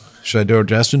this, should I do it,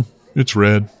 Justin? It's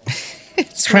red.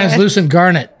 It's translucent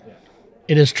garnet.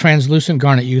 It is translucent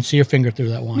garnet. You can see your finger through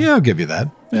that wine. Yeah, I'll give you that.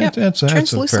 Yep. That's a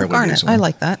Translucent fairly garnet. decent I one.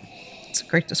 like that. It's a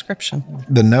great description.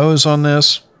 The nose on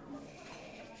this,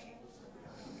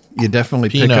 you definitely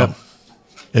pick Pinot. up.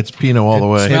 It's Pinot all the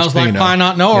way. Smells like Pinot.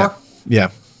 Pinot Noir.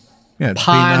 Yeah. It's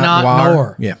Pinot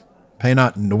Noir. Yeah.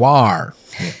 Pinot Noir.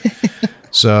 Yeah.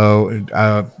 So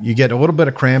you get a little bit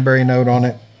of cranberry note on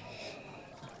it.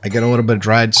 I get a little bit of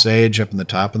dried sage up in the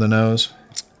top of the nose.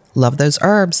 Love those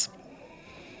herbs.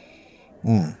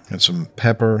 And some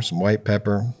pepper, some white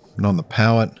pepper. And on the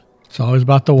palate, It's always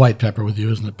about the white pepper with you,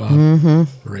 isn't it, Bob?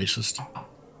 Mm-hmm. Racist.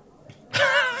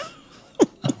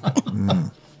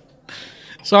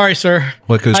 Sorry, sir.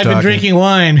 Look who's I've been talking. drinking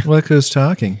wine. Look who's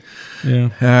talking.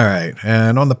 Yeah. All right.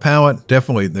 And on the palate,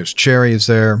 definitely there's cherries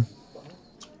there.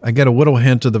 I get a little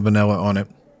hint of the vanilla on it.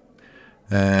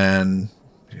 And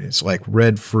it's like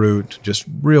red fruit, just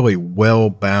really well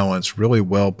balanced, really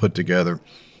well put together.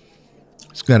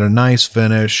 It's got a nice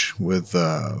finish with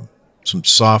some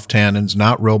soft tannins,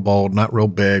 not real bold, not real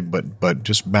big, but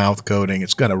just mouth coating.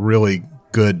 It's got a really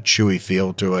good chewy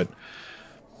feel to it.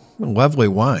 A lovely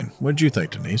wine. What did you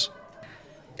think, Denise?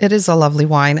 It is a lovely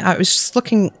wine. I was just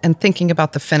looking and thinking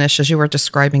about the finish as you were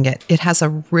describing it. It has a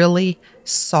really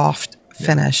soft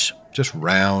finish. Just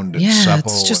round and Yeah,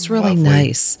 supple. it's just and really lovely.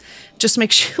 nice. Just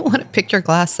makes you want to pick your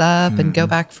glass up and go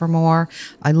back for more.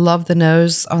 I love the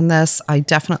nose on this. I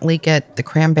definitely get the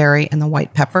cranberry and the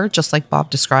white pepper, just like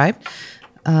Bob described.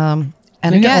 And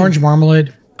You get again, orange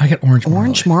marmalade. I get orange marmalade.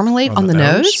 orange marmalade on the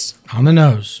nose? On the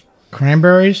nose.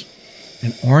 Cranberries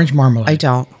and orange marmalade. I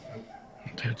don't.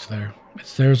 It's there.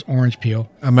 There's orange peel.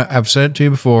 I've said it to you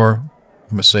before. I'm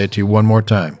going to say it to you one more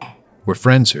time. We're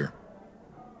friends here.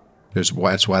 That's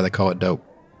why they call it dope.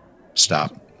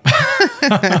 Stop.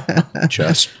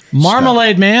 Just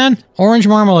Marmalade, man. Orange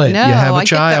marmalade. No, You have a I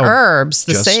child. get the herbs,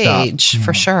 the Just stop. sage,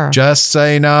 for sure. Just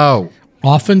say no.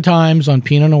 Oftentimes on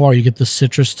Pinot Noir, you get the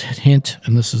citrus hint,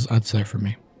 and that's there for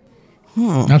me.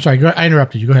 I'm sorry. I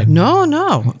interrupted you. Go ahead.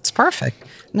 No, it's perfect.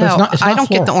 No, it's not I don't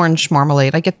get the floral. orange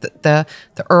marmalade. I get the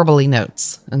herbally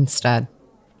notes instead.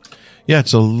 Yeah,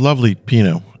 it's a lovely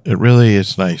Pinot. It really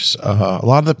is nice. A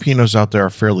lot of the Pinots out there are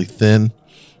fairly thin.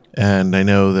 And I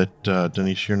know that,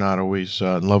 Denise, you're not always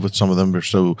in love with some of them. They're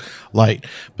so light.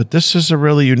 But this is a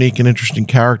really unique and interesting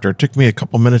character. It took me a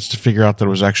couple minutes to figure out that it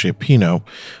was actually a Pinot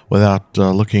without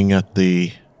looking at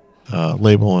the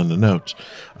label and the notes.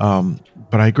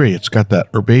 But I agree. It's got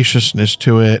that herbaceousness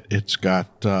to it. It's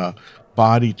got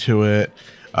body to it.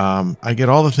 I get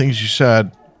all the things you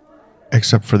said,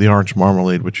 except for the orange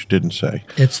marmalade, which you didn't say.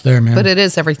 It's there, man. But it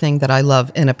is everything that I love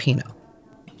in a Pinot.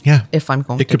 Yeah. If I'm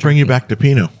going it could bring you back to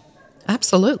Pinot.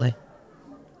 Absolutely.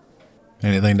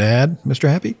 Anything to add, Mr.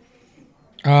 Happy?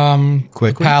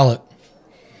 Quickly. Palate.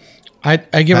 I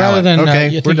get rather than Okay,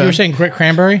 you we're think you done. were saying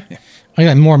cranberry. I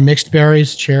got more mixed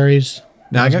berries, cherries.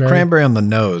 Now, I got raspberry. cranberry on the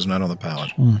nose, not on the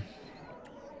palate. I'm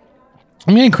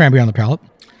getting cranberry on the palate.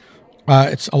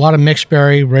 It's a lot of mixed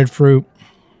berry, red fruit,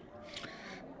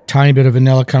 tiny bit of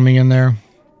vanilla coming in there,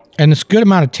 and it's a good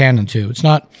amount of tannin too.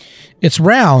 It's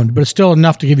round, but it's still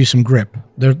enough to give you some grip.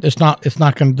 It's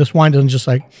not going. This wine doesn't just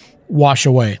like wash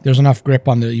away. There's enough grip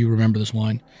on that you remember this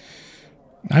wine.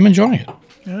 I'm enjoying it. All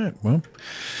right. Well,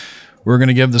 we're going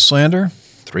to give the Slander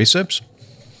 3 sips.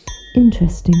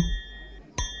 Interesting.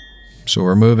 So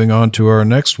we're moving on to our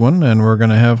next one, and we're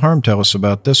going to have Harm tell us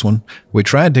about this one. We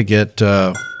tried to get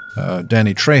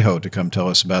Danny Trejo to come tell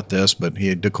us about this, but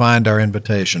he declined our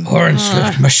invitation. Orange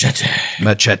Swift Machete.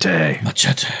 Machete.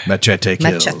 Machete. Machete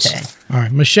kills. Machete. All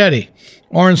right, Machete.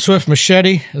 Orange Swift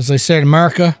Machete, as they say in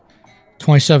America,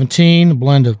 2017,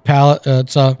 blend of palate.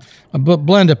 It's a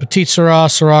blend of Petite Syrah,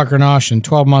 Syrah Grenache, and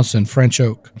 12 months in French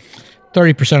oak.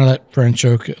 30% of that French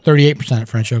oak, 38% of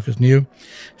French oak is new.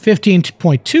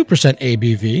 15.2%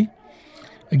 ABV.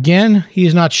 Again,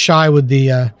 he's not shy with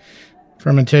the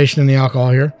fermentation and the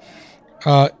alcohol here.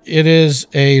 It is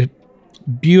a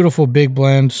beautiful big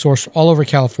blend sourced all over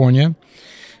California.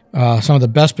 Some of the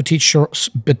best Petite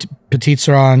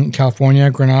Syrah in California,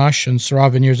 Grenache, and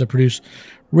Syrah vineyards that produce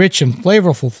rich and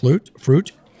flavorful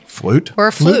fruit. Flute? Or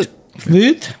a flute.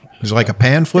 Flute? Is it like a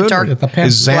pan flute? dark Or pan-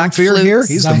 is black Zamfir flutes. here?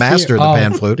 He's the master of the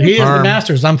pan flute. He is the Harm.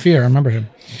 master. Zamfir. I remember him.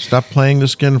 Stop playing the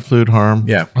skin flute, Harm.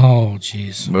 Yeah. Oh,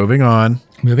 jeez. Moving on.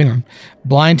 Moving on.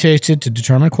 Blind tasted to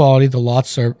determine quality. The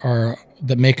lots are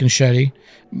that make machete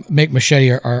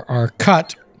are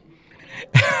cut.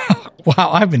 Wow,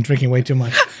 I've been drinking way too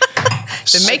much.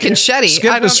 The making shetty.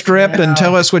 Skip the strip and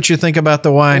tell us what you think about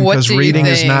the wine, What because do you reading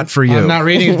is think? not for you. I'm not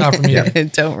reading. It's not from you.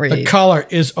 Don't read. The color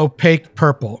is opaque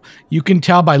purple. You can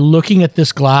tell by looking at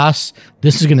this glass.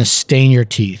 This is going to stain your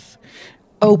teeth.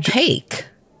 Opaque.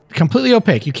 Completely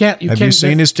opaque. You can't. Have you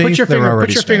seen his teeth? Put your They're finger.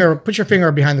 already Put your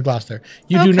finger behind the glass there.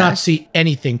 You do Okay. not see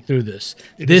anything through this.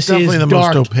 It This is definitely is the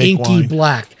most dark, opaque inky wine.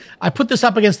 black. I put this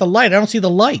up against the light. I don't see the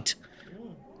light.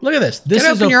 Look at this. This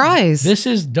Get is open your eyes. This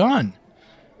is done.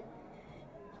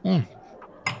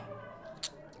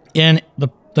 In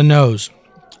the nose,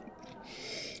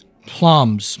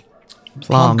 plum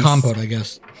compote, I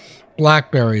guess,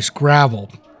 blackberries,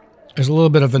 gravel. There's a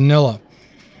little bit of vanilla,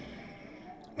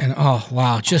 and oh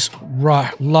wow, just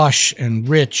lush and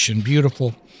rich and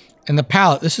beautiful. And the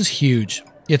palate, this is huge.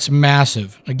 It's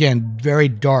massive. Again, very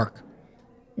dark.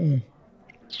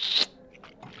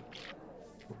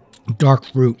 Dark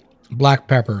fruit, black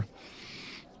pepper,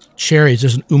 cherries.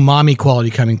 There's an umami quality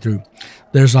coming through.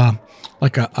 There's a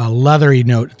leathery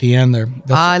note at the end there.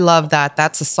 I love that.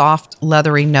 That's a soft,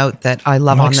 leathery note that I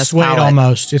love on Like this suede palate.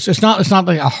 almost. It's not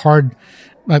like a hard,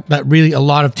 like that really a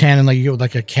lot of tannin like you get with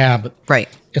like a cab. But Right.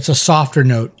 it's a softer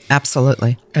note,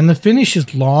 Absolutely. and the finish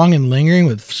is long and lingering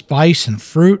with spice and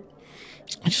fruit.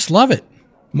 I just love it.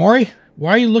 Maury,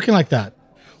 why are you looking like that?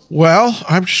 Well,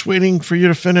 I'm just waiting for you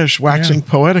to finish waxing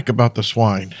poetic about this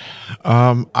wine.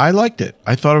 I liked it.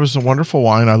 I thought it was a wonderful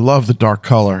wine. I love the dark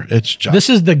color. It's just This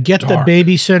is the get dark. the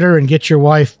babysitter and get your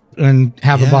wife and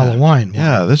have a bottle of wine.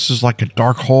 Yeah, this is like a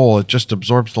dark hole. It just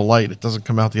absorbs the light. It doesn't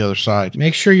come out the other side.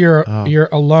 Make sure you're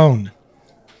alone.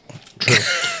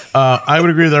 I would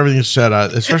agree with everything you said,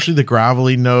 especially the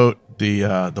gravelly note,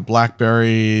 the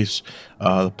blackberries,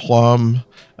 the plum.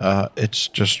 It's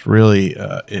just really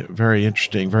very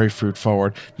interesting, very fruit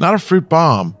forward. Not a fruit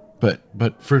bomb, but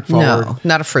fruit forward. No,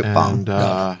 not a fruit bomb.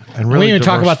 And really even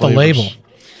talk diverse about the flavors label.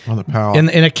 on the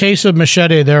palate. In a case of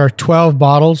Machete, there are 12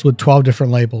 bottles with 12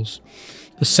 different labels.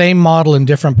 The same model in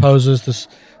different poses.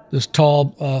 This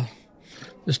tall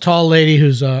lady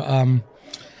who's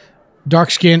dark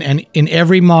skin, and in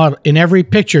every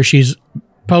picture, she's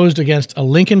posed against a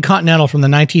Lincoln Continental from the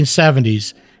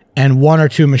 1970s and one or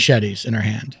two machetes in her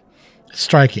hand. It's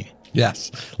striking.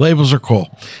 Yes, labels are cool,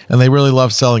 and they really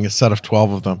love selling a set of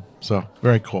 12 of them. So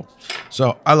very cool.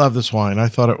 So I love this wine. I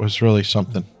thought it was really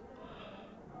something.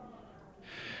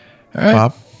 All right.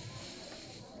 Bob?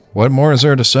 What more is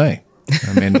there to say?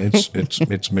 I mean,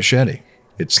 it's machete.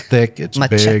 It's thick. It's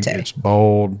Machete. big. It's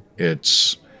bold.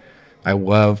 I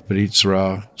love Petit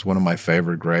Sirah. It's one of my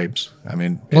favorite grapes. I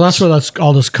mean, Well, that's where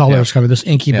all this color is Yeah. coming. This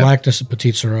inky Yeah. blackness of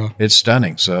Petit Sirah. it's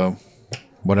stunning. So,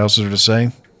 what else is there to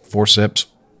say? 4 sips.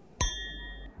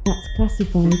 That's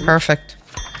classified. Perfect.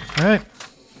 All right.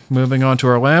 Moving on to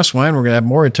our last wine, we're going to have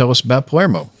Maury tell us about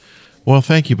Palermo. Well,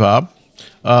 thank you, Bob.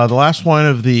 The last wine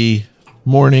of the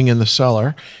morning in the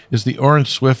cellar is the Orange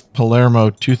Swift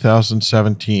Palermo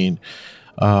 2017.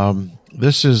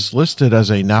 This is listed as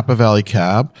a Napa Valley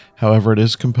Cab. However, it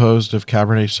is composed of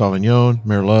Cabernet Sauvignon,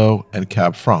 Merlot, and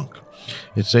Cab Franc.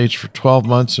 It's aged for 12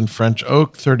 months in French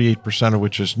oak, 38% of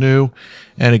which is new.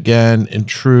 And again, in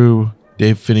true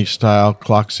Dave Finney style,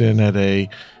 clocks in at a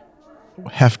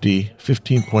hefty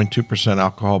 15.2%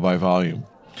 alcohol by volume.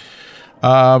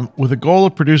 With a goal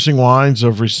of producing wines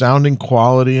of resounding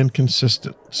quality and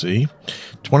consistency,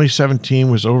 2017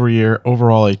 was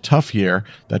overall a tough year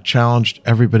that challenged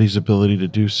everybody's ability to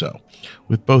do so.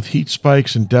 With both heat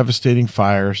spikes and devastating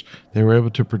fires, they were able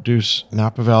to produce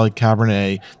Napa Valley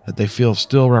Cabernet that they feel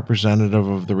still representative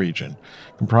of the region,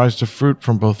 comprised of fruit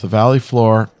from both the valley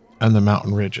floor and the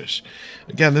mountain ridges.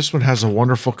 Again, this one has a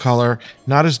wonderful color,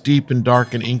 not as deep and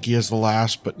dark and inky as the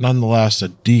last, but nonetheless a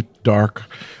deep, dark,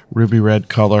 ruby red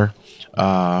color.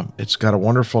 It's got a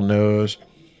wonderful nose.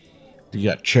 You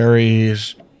got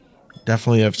cherries,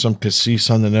 definitely have some cassis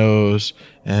on the nose,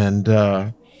 and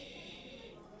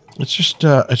it's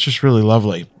just really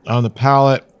lovely. On the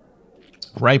palate,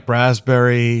 ripe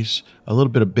raspberries, a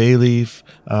little bit of bay leaf,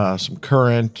 some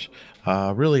currant,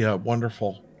 really a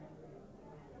wonderful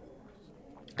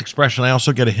expression. I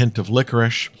also get a hint of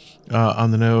licorice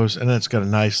on the nose, and then it's got a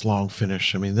nice long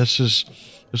finish. I mean, this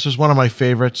is one of my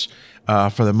favorites.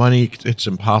 For the money, it's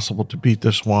impossible to beat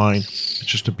this wine. It's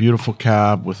just a beautiful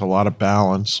cab with a lot of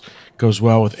balance. Goes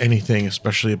well with anything,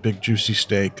 especially a big juicy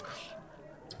steak.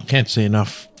 Can't say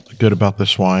enough good about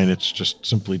this wine. It's just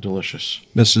simply delicious.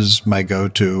 This is my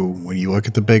go-to when you look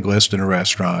at the big list in a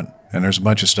restaurant and there's a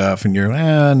bunch of stuff and you're,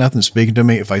 nothing's speaking to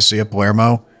me. If I see a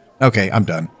Palermo, okay, I'm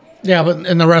done. Yeah, but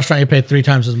in the restaurant, you pay 3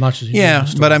 times as much as you do in the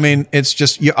store. But I mean, it's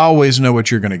just, you always know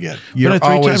what you're going to get. You're But at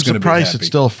 3 always times going the to be price, happy. it's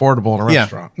still affordable in a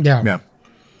restaurant. Yeah.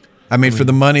 I mean, for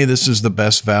the money, this is the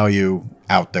best value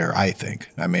out there, I think.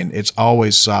 I mean, it's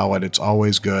always solid. It's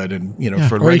always good. And,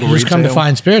 for Or you can just come to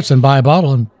Fine Spirits and buy a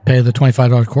bottle and pay the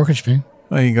 $25 corkage fee.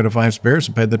 Well, you can go to Fine Spirits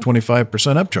and pay the 25%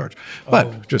 upcharge.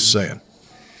 But just saying.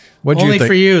 What'd Only you think?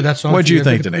 for you. That's only What'd for you you.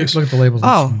 think, Look at- Denise? Look at the labels.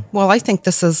 Oh, well, I think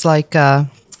this is like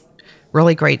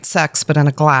really great sex, but in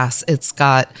a glass. It's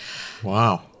got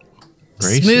Wow.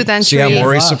 Gracie. smooth entry. See how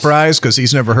Maury's surprised? Because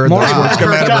he's never heard those words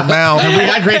come out of her mouth. Have we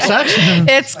had great sex?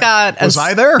 It's got Was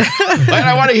I there?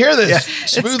 I want to hear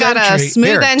this. It's got a smooth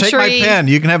Here, entry, take my pen.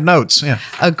 You can have notes. Yeah.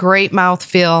 a great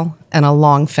mouthfeel, and a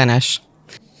long finish.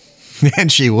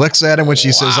 And she looks at him when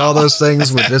she says all those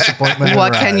things with disappointment in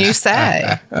What her can eyes. you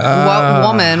say? What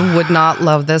woman would not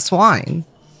love this wine?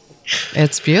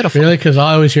 It's beautiful. Really? Because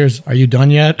I always hear is, are you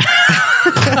done yet?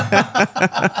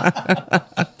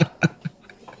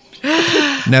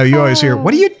 No, you always hear,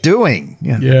 what are you doing?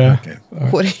 Yeah. Okay.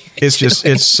 What do you- It's just,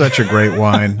 it's such a great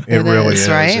wine. It really is, is.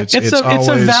 right? It's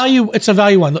a value. It's a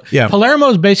value one. Yeah. Palermo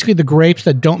is basically the grapes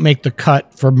that don't make the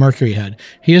cut for Mercury Head.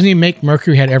 He doesn't even make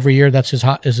Mercury Head every year. That's his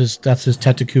that's his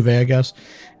tête de cuvée, I guess.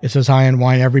 It's his high end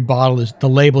wine. Every bottle is the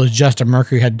label is just a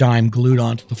Mercury Head dime glued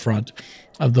onto the front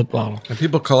of the bottle. And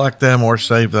people collect them or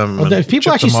save them. Well, and people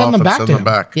chip actually send off them and back send to them him.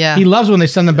 back. Yeah. He loves when they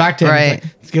send them back to him. Right. It's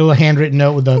like, get a little handwritten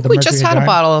note with the we Mercury just Head had a dime.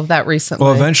 bottle of that recently.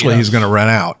 Well, eventually he's going to run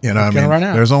out. You know, I gonna mean, run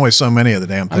out. there's only so many of the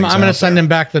damn things. I'm going to send him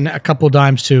back a couple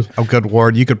dimes too. Oh, good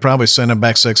Lord. You could probably send him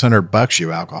back $600,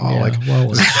 you alcoholic. Yeah,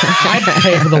 well, I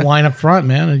pay for the wine up front,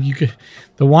 man.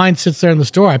 The wine sits there in the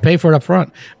store. I pay for it up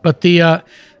front. But the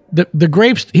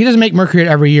grapes, he doesn't make Mercury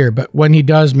every year, but when he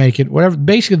does make it,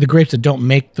 basically the grapes that don't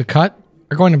make the cut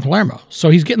are going to Palermo. So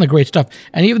he's getting the great stuff.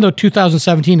 And even though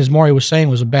 2017, as Maury was saying,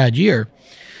 was a bad year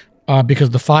because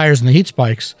of the fires and the heat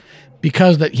spikes,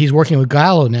 because that he's working with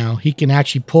Gallo now, he can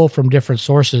actually pull from different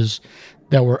sources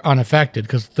that were unaffected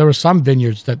because there were some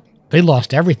vineyards that they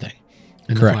lost everything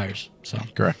in Correct. the fires. So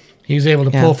Correct. he was able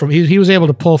to pull from he was able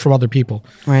to pull from other people.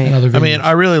 Right. And other I mean, vineyards.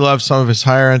 I really love some of his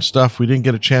higher end stuff. We didn't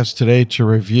get a chance today to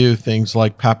review things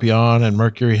like Papillon and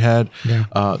Mercury Head.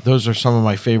 Yeah. Those are some of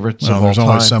my favorites So of all there's time.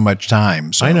 only so much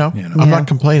time. So, I know. You I'm not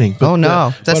complaining. Oh, no.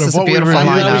 This but is of a what we beautiful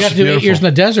reviewed, lineup. we got it's to do 8 years in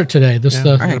the desert today. This Yeah.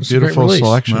 the Right. this is a great Beautiful release.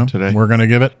 selection Well, today. we're going to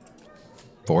give it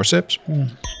 4 sips.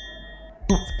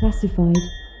 That's classified.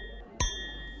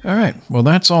 All right. Well,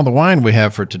 that's all the wine we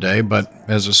have for today, but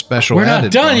as a special We're not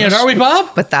added done yet, bonus- are we, Bob?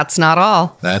 But that's not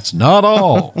all. That's not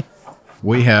all.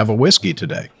 We have a whiskey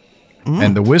today.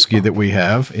 And the whiskey that we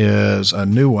have is a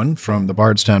new one from the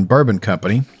Bardstown Bourbon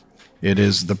Company. It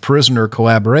is the Prisoner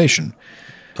Collaboration.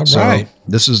 All right.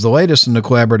 This is the latest in the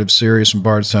collaborative series from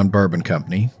Bardstown Bourbon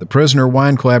Company. The Prisoner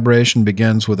Wine Collaboration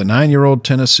begins with a 9-year-old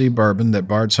Tennessee bourbon that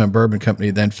Bardstown Bourbon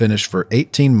Company then finished for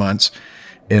 18 months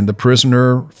in the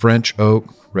Prisoner French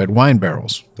Oak red wine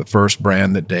barrels, the first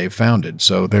brand that Dave founded.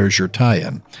 So there's your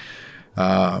tie-in.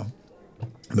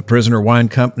 The Prisoner Wine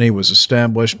Company was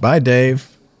established by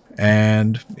Dave,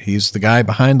 and he's the guy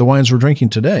behind the wines we're drinking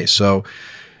today. So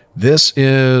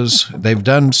they've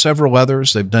done several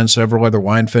others. They've done several other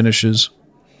wine finishes.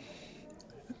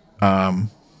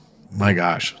 My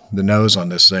gosh, the nose on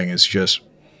this thing is just,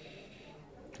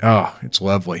 it's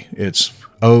lovely. It's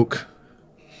oak.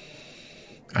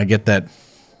 I get that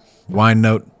wine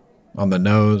note on the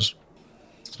nose.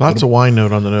 Lots of wine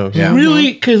note on the nose. Yeah.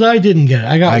 Really? Because I didn't get it.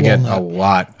 I got get walnut. a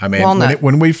lot. I mean, Walnut.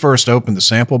 when we first opened the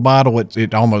sample bottle,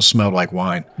 it almost smelled like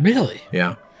wine. Really?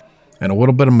 Yeah. And a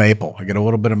little bit of maple. I get a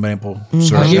little bit of maple. Mm-hmm.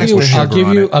 Syrup.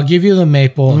 I'll give you the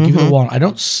maple. I'll give you the walnut. I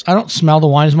don't smell the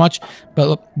wine as much, but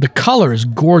look, the color is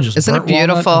gorgeous. Isn't it Burnt walnut,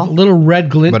 beautiful? a little red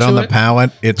glint But to on the it.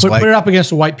 palate, it's Put like it up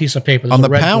against a white piece of paper. There's on a the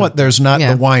red palate, glint. there's not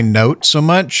Yeah. the wine note so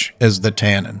much as the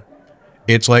tannin.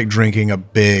 It's like drinking a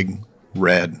big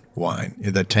red wine.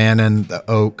 The tannin, the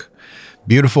oak,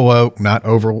 beautiful oak, not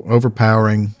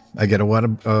overpowering. I get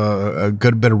a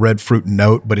good bit of red fruit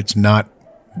note, but it's not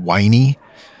winey.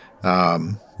 A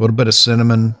little bit of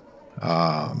cinnamon.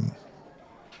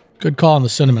 Good call on the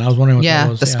cinnamon. I was wondering what that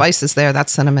was. The spice is there. That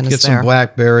cinnamon Get is there. some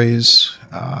blackberries.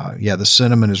 The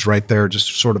cinnamon is right there,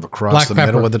 just sort of across Black the pepper.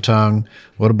 middle of the tongue.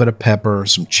 A little bit of pepper,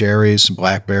 some cherries, some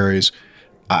blackberries.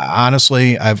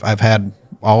 Honestly, I've had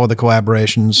all of the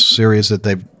collaborations series that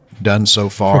they've done so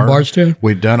far. From Bardstown?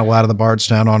 We've done a lot of the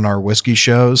Bardstown on our whiskey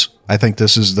shows. I think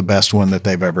this is the best one that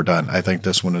they've ever done. I think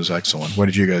this one is excellent. What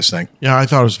did you guys think? Yeah, I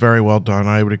thought it was very well done.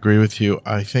 I would agree with you.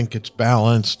 I think it's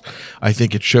balanced. I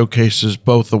think it showcases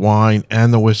both the wine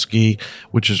and the whiskey,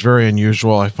 which is very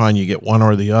unusual. I find you get one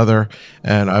or the other,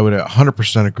 and I would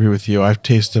 100% agree with you. I've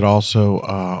tasted also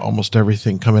almost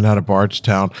everything coming out of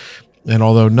Bardstown, and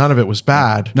although none of it was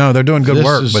bad, No, they're doing good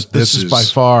work, but this is by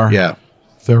far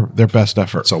their best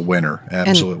effort. It's a winner.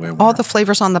 Absolutely a And winner. all the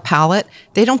flavors on the palate,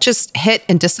 they don't just hit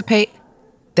and dissipate.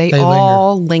 They They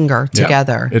all linger Yeah.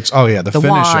 together. It's the the finish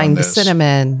wine, on the this.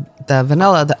 cinnamon, the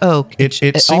vanilla, the oak. It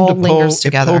seemed all to pull lingers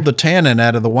together. It pulled the tannin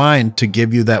out of the wine to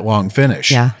give you that long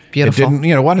finish. Yeah, beautiful. It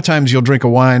didn't, a lot of times you'll drink a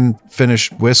wine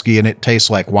finished whiskey and it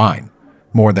tastes like wine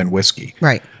more than whiskey.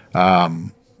 Right.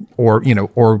 Or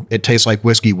it tastes like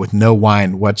whiskey with no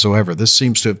wine whatsoever. This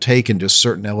seems to have taken just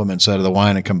certain elements out of the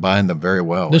wine and combined them very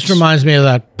well. This reminds me of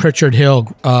that Pritchard Hill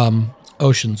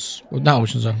Oceans. Well, not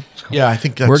Oceans. It's called- Yeah, I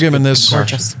think We're giving this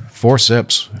Gorgeous. 4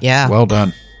 sips. Yeah. Well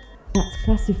done. That's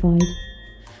classified.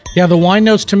 Yeah, the wine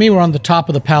notes to me were on the top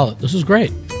of the palate. This is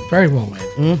great. Very well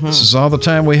made. This is all the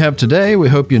time we have today. We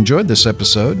hope you enjoyed this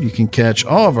episode. You can catch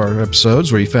all of our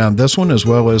episodes where you found this one, as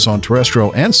well as on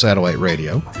terrestrial and satellite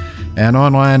radio, and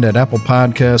online at Apple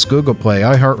Podcasts, Google Play,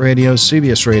 iHeartRadio,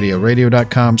 CBS Radio,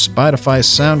 Radio.com, Spotify,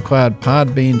 SoundCloud,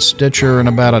 Podbean, Stitcher, and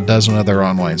about a dozen other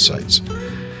online sites.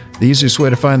 The easiest way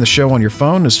to find the show on your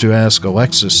phone is to ask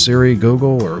Alexa, Siri,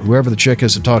 Google, or whoever the chick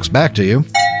is that talks back to you.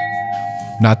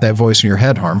 Not that voice in your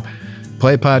head, Harm.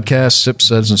 Play podcasts, Sip,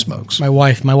 Suds, and Smokes. My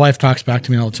wife talks back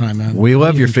to me all the time, man. We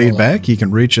love your Control that. feedback. You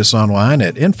can reach us online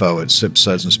at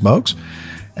info@sipsudsandsmokes.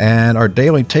 And our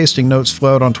daily tasting notes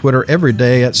float on Twitter every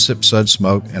day at Sip Sud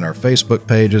Smoke, and our Facebook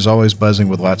page is always buzzing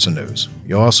with lots of news.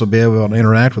 You'll also be able to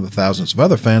interact with the thousands of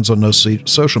other fans on those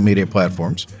social media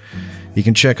platforms. You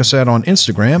can check us out on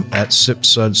Instagram at Sip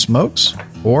Sud Smokes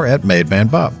or at Made Man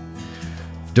Bob.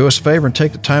 Do us a favor and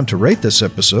take the time to rate this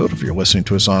episode if you're listening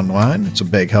to us online. It's a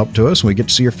big help to us, and we get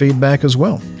to see your feedback as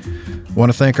well. I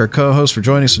want to thank our co-host for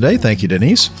joining us today. Thank you,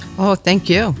 Denise. Oh, thank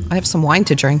you. I have some wine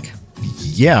to drink.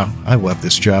 Yeah, I love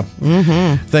this job.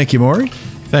 Mm-hmm. Thank you, Maury.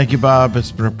 Thank you, Bob.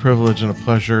 It's been a privilege and a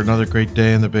pleasure. Another great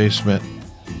day in the basement.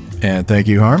 And thank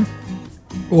you, Harm.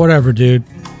 Whatever, dude.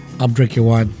 I'll drink your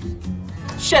wine.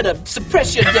 Shut up.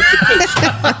 Suppress your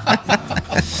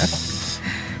defecation.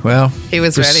 Well, He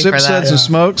was for ready Sip, for that. Suds, and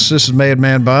Smokes, this is Made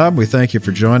Man Bob. We thank you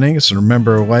for joining us. And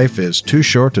remember, life is too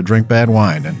short to drink bad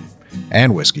wine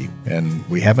and whiskey. And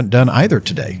we haven't done either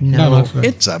today. No, that's right.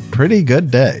 It's a pretty good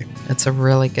day. it's a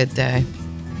really good day.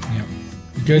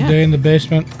 Good day in the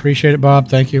basement. Appreciate it, Bob.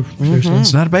 Thank you. Seriously.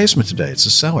 It's not a basement today. It's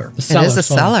a cellar. The cellar, It is a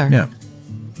sorry. cellar. Yeah.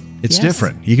 It's Yes.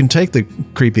 different. You can take the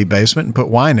creepy basement and put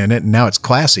wine in it, and now it's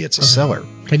classy. It's a cellar.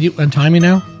 Can you untie me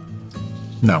now?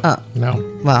 No,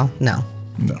 No. Well, no.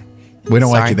 no. We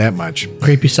don't like Sorry. you that much.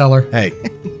 Creepy cellar. Hey,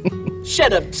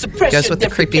 Shut up, suppress Goes your with the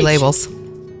creepy defecation. labels.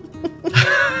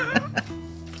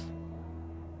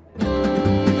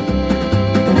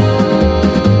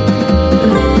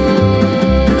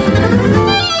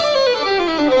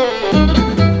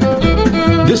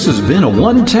 This has been a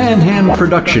One Tan Hand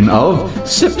production of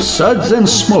Sips, Suds, and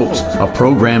Smokes, a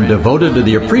program devoted to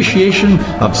the appreciation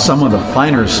of some of the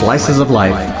finer slices of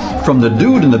life. From the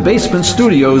Dude in the Basement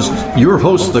Studios, your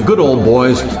hosts, the Good Old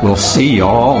Boys, will see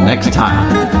y'all next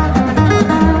time.